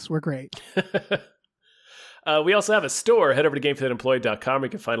love us. We're great. We also have a store. Head over to gamefullyunemployed.com where you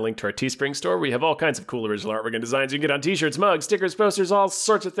can find a link to our Teespring store. We have all kinds of cool original artwork and designs you can get on t-shirts, mugs, stickers, posters, all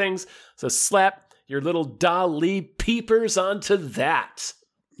sorts of things. So slap your little Dali peepers onto that.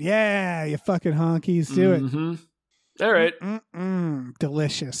 Yeah, you fucking honkies. Do it. All right.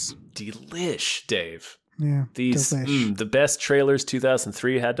 Delicious. Delish, Dave. Yeah, These the best trailers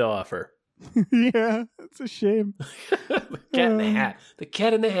 2003 had to offer. Yeah, it's a shame. The Cat in the Hat. The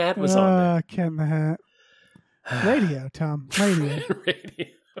Cat in the Hat was on there. Cat in the Hat. Radio, Tom. Radio. Radio.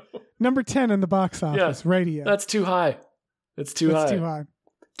 Number 10 in the box office. Yeah, Radio. That's too high. That's too high.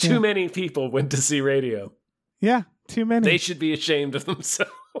 Too many people went to see Radio. Yeah, too many. They should be ashamed of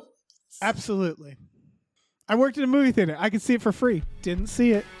themselves. Absolutely. I worked in a movie theater. I could see it for free. Didn't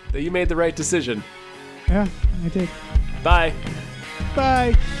see it. You made the right decision. Yeah, I did. Bye.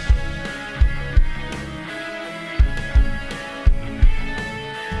 Bye.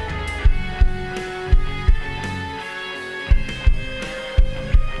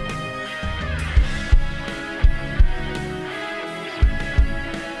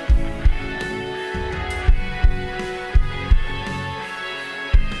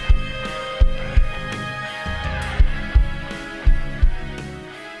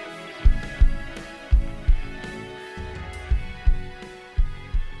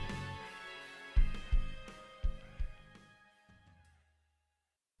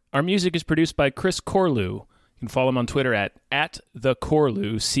 Our music is produced by Chris Corlew. You can follow him on Twitter at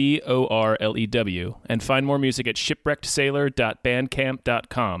 @thecorlew, CORLEW, and find more music at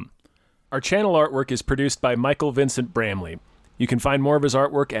shipwreckedsailor.bandcamp.com. Our channel artwork is produced by Michael Vincent Bramley. You can find more of his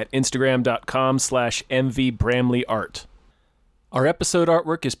artwork at instagram.com/mvbramleyart. Our episode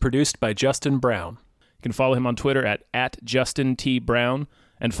artwork is produced by Justin Brown. You can follow him on Twitter at @JustinTBrown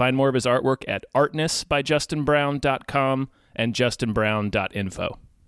and find more of his artwork at artnessbyjustinbrown.com and justinbrown.info.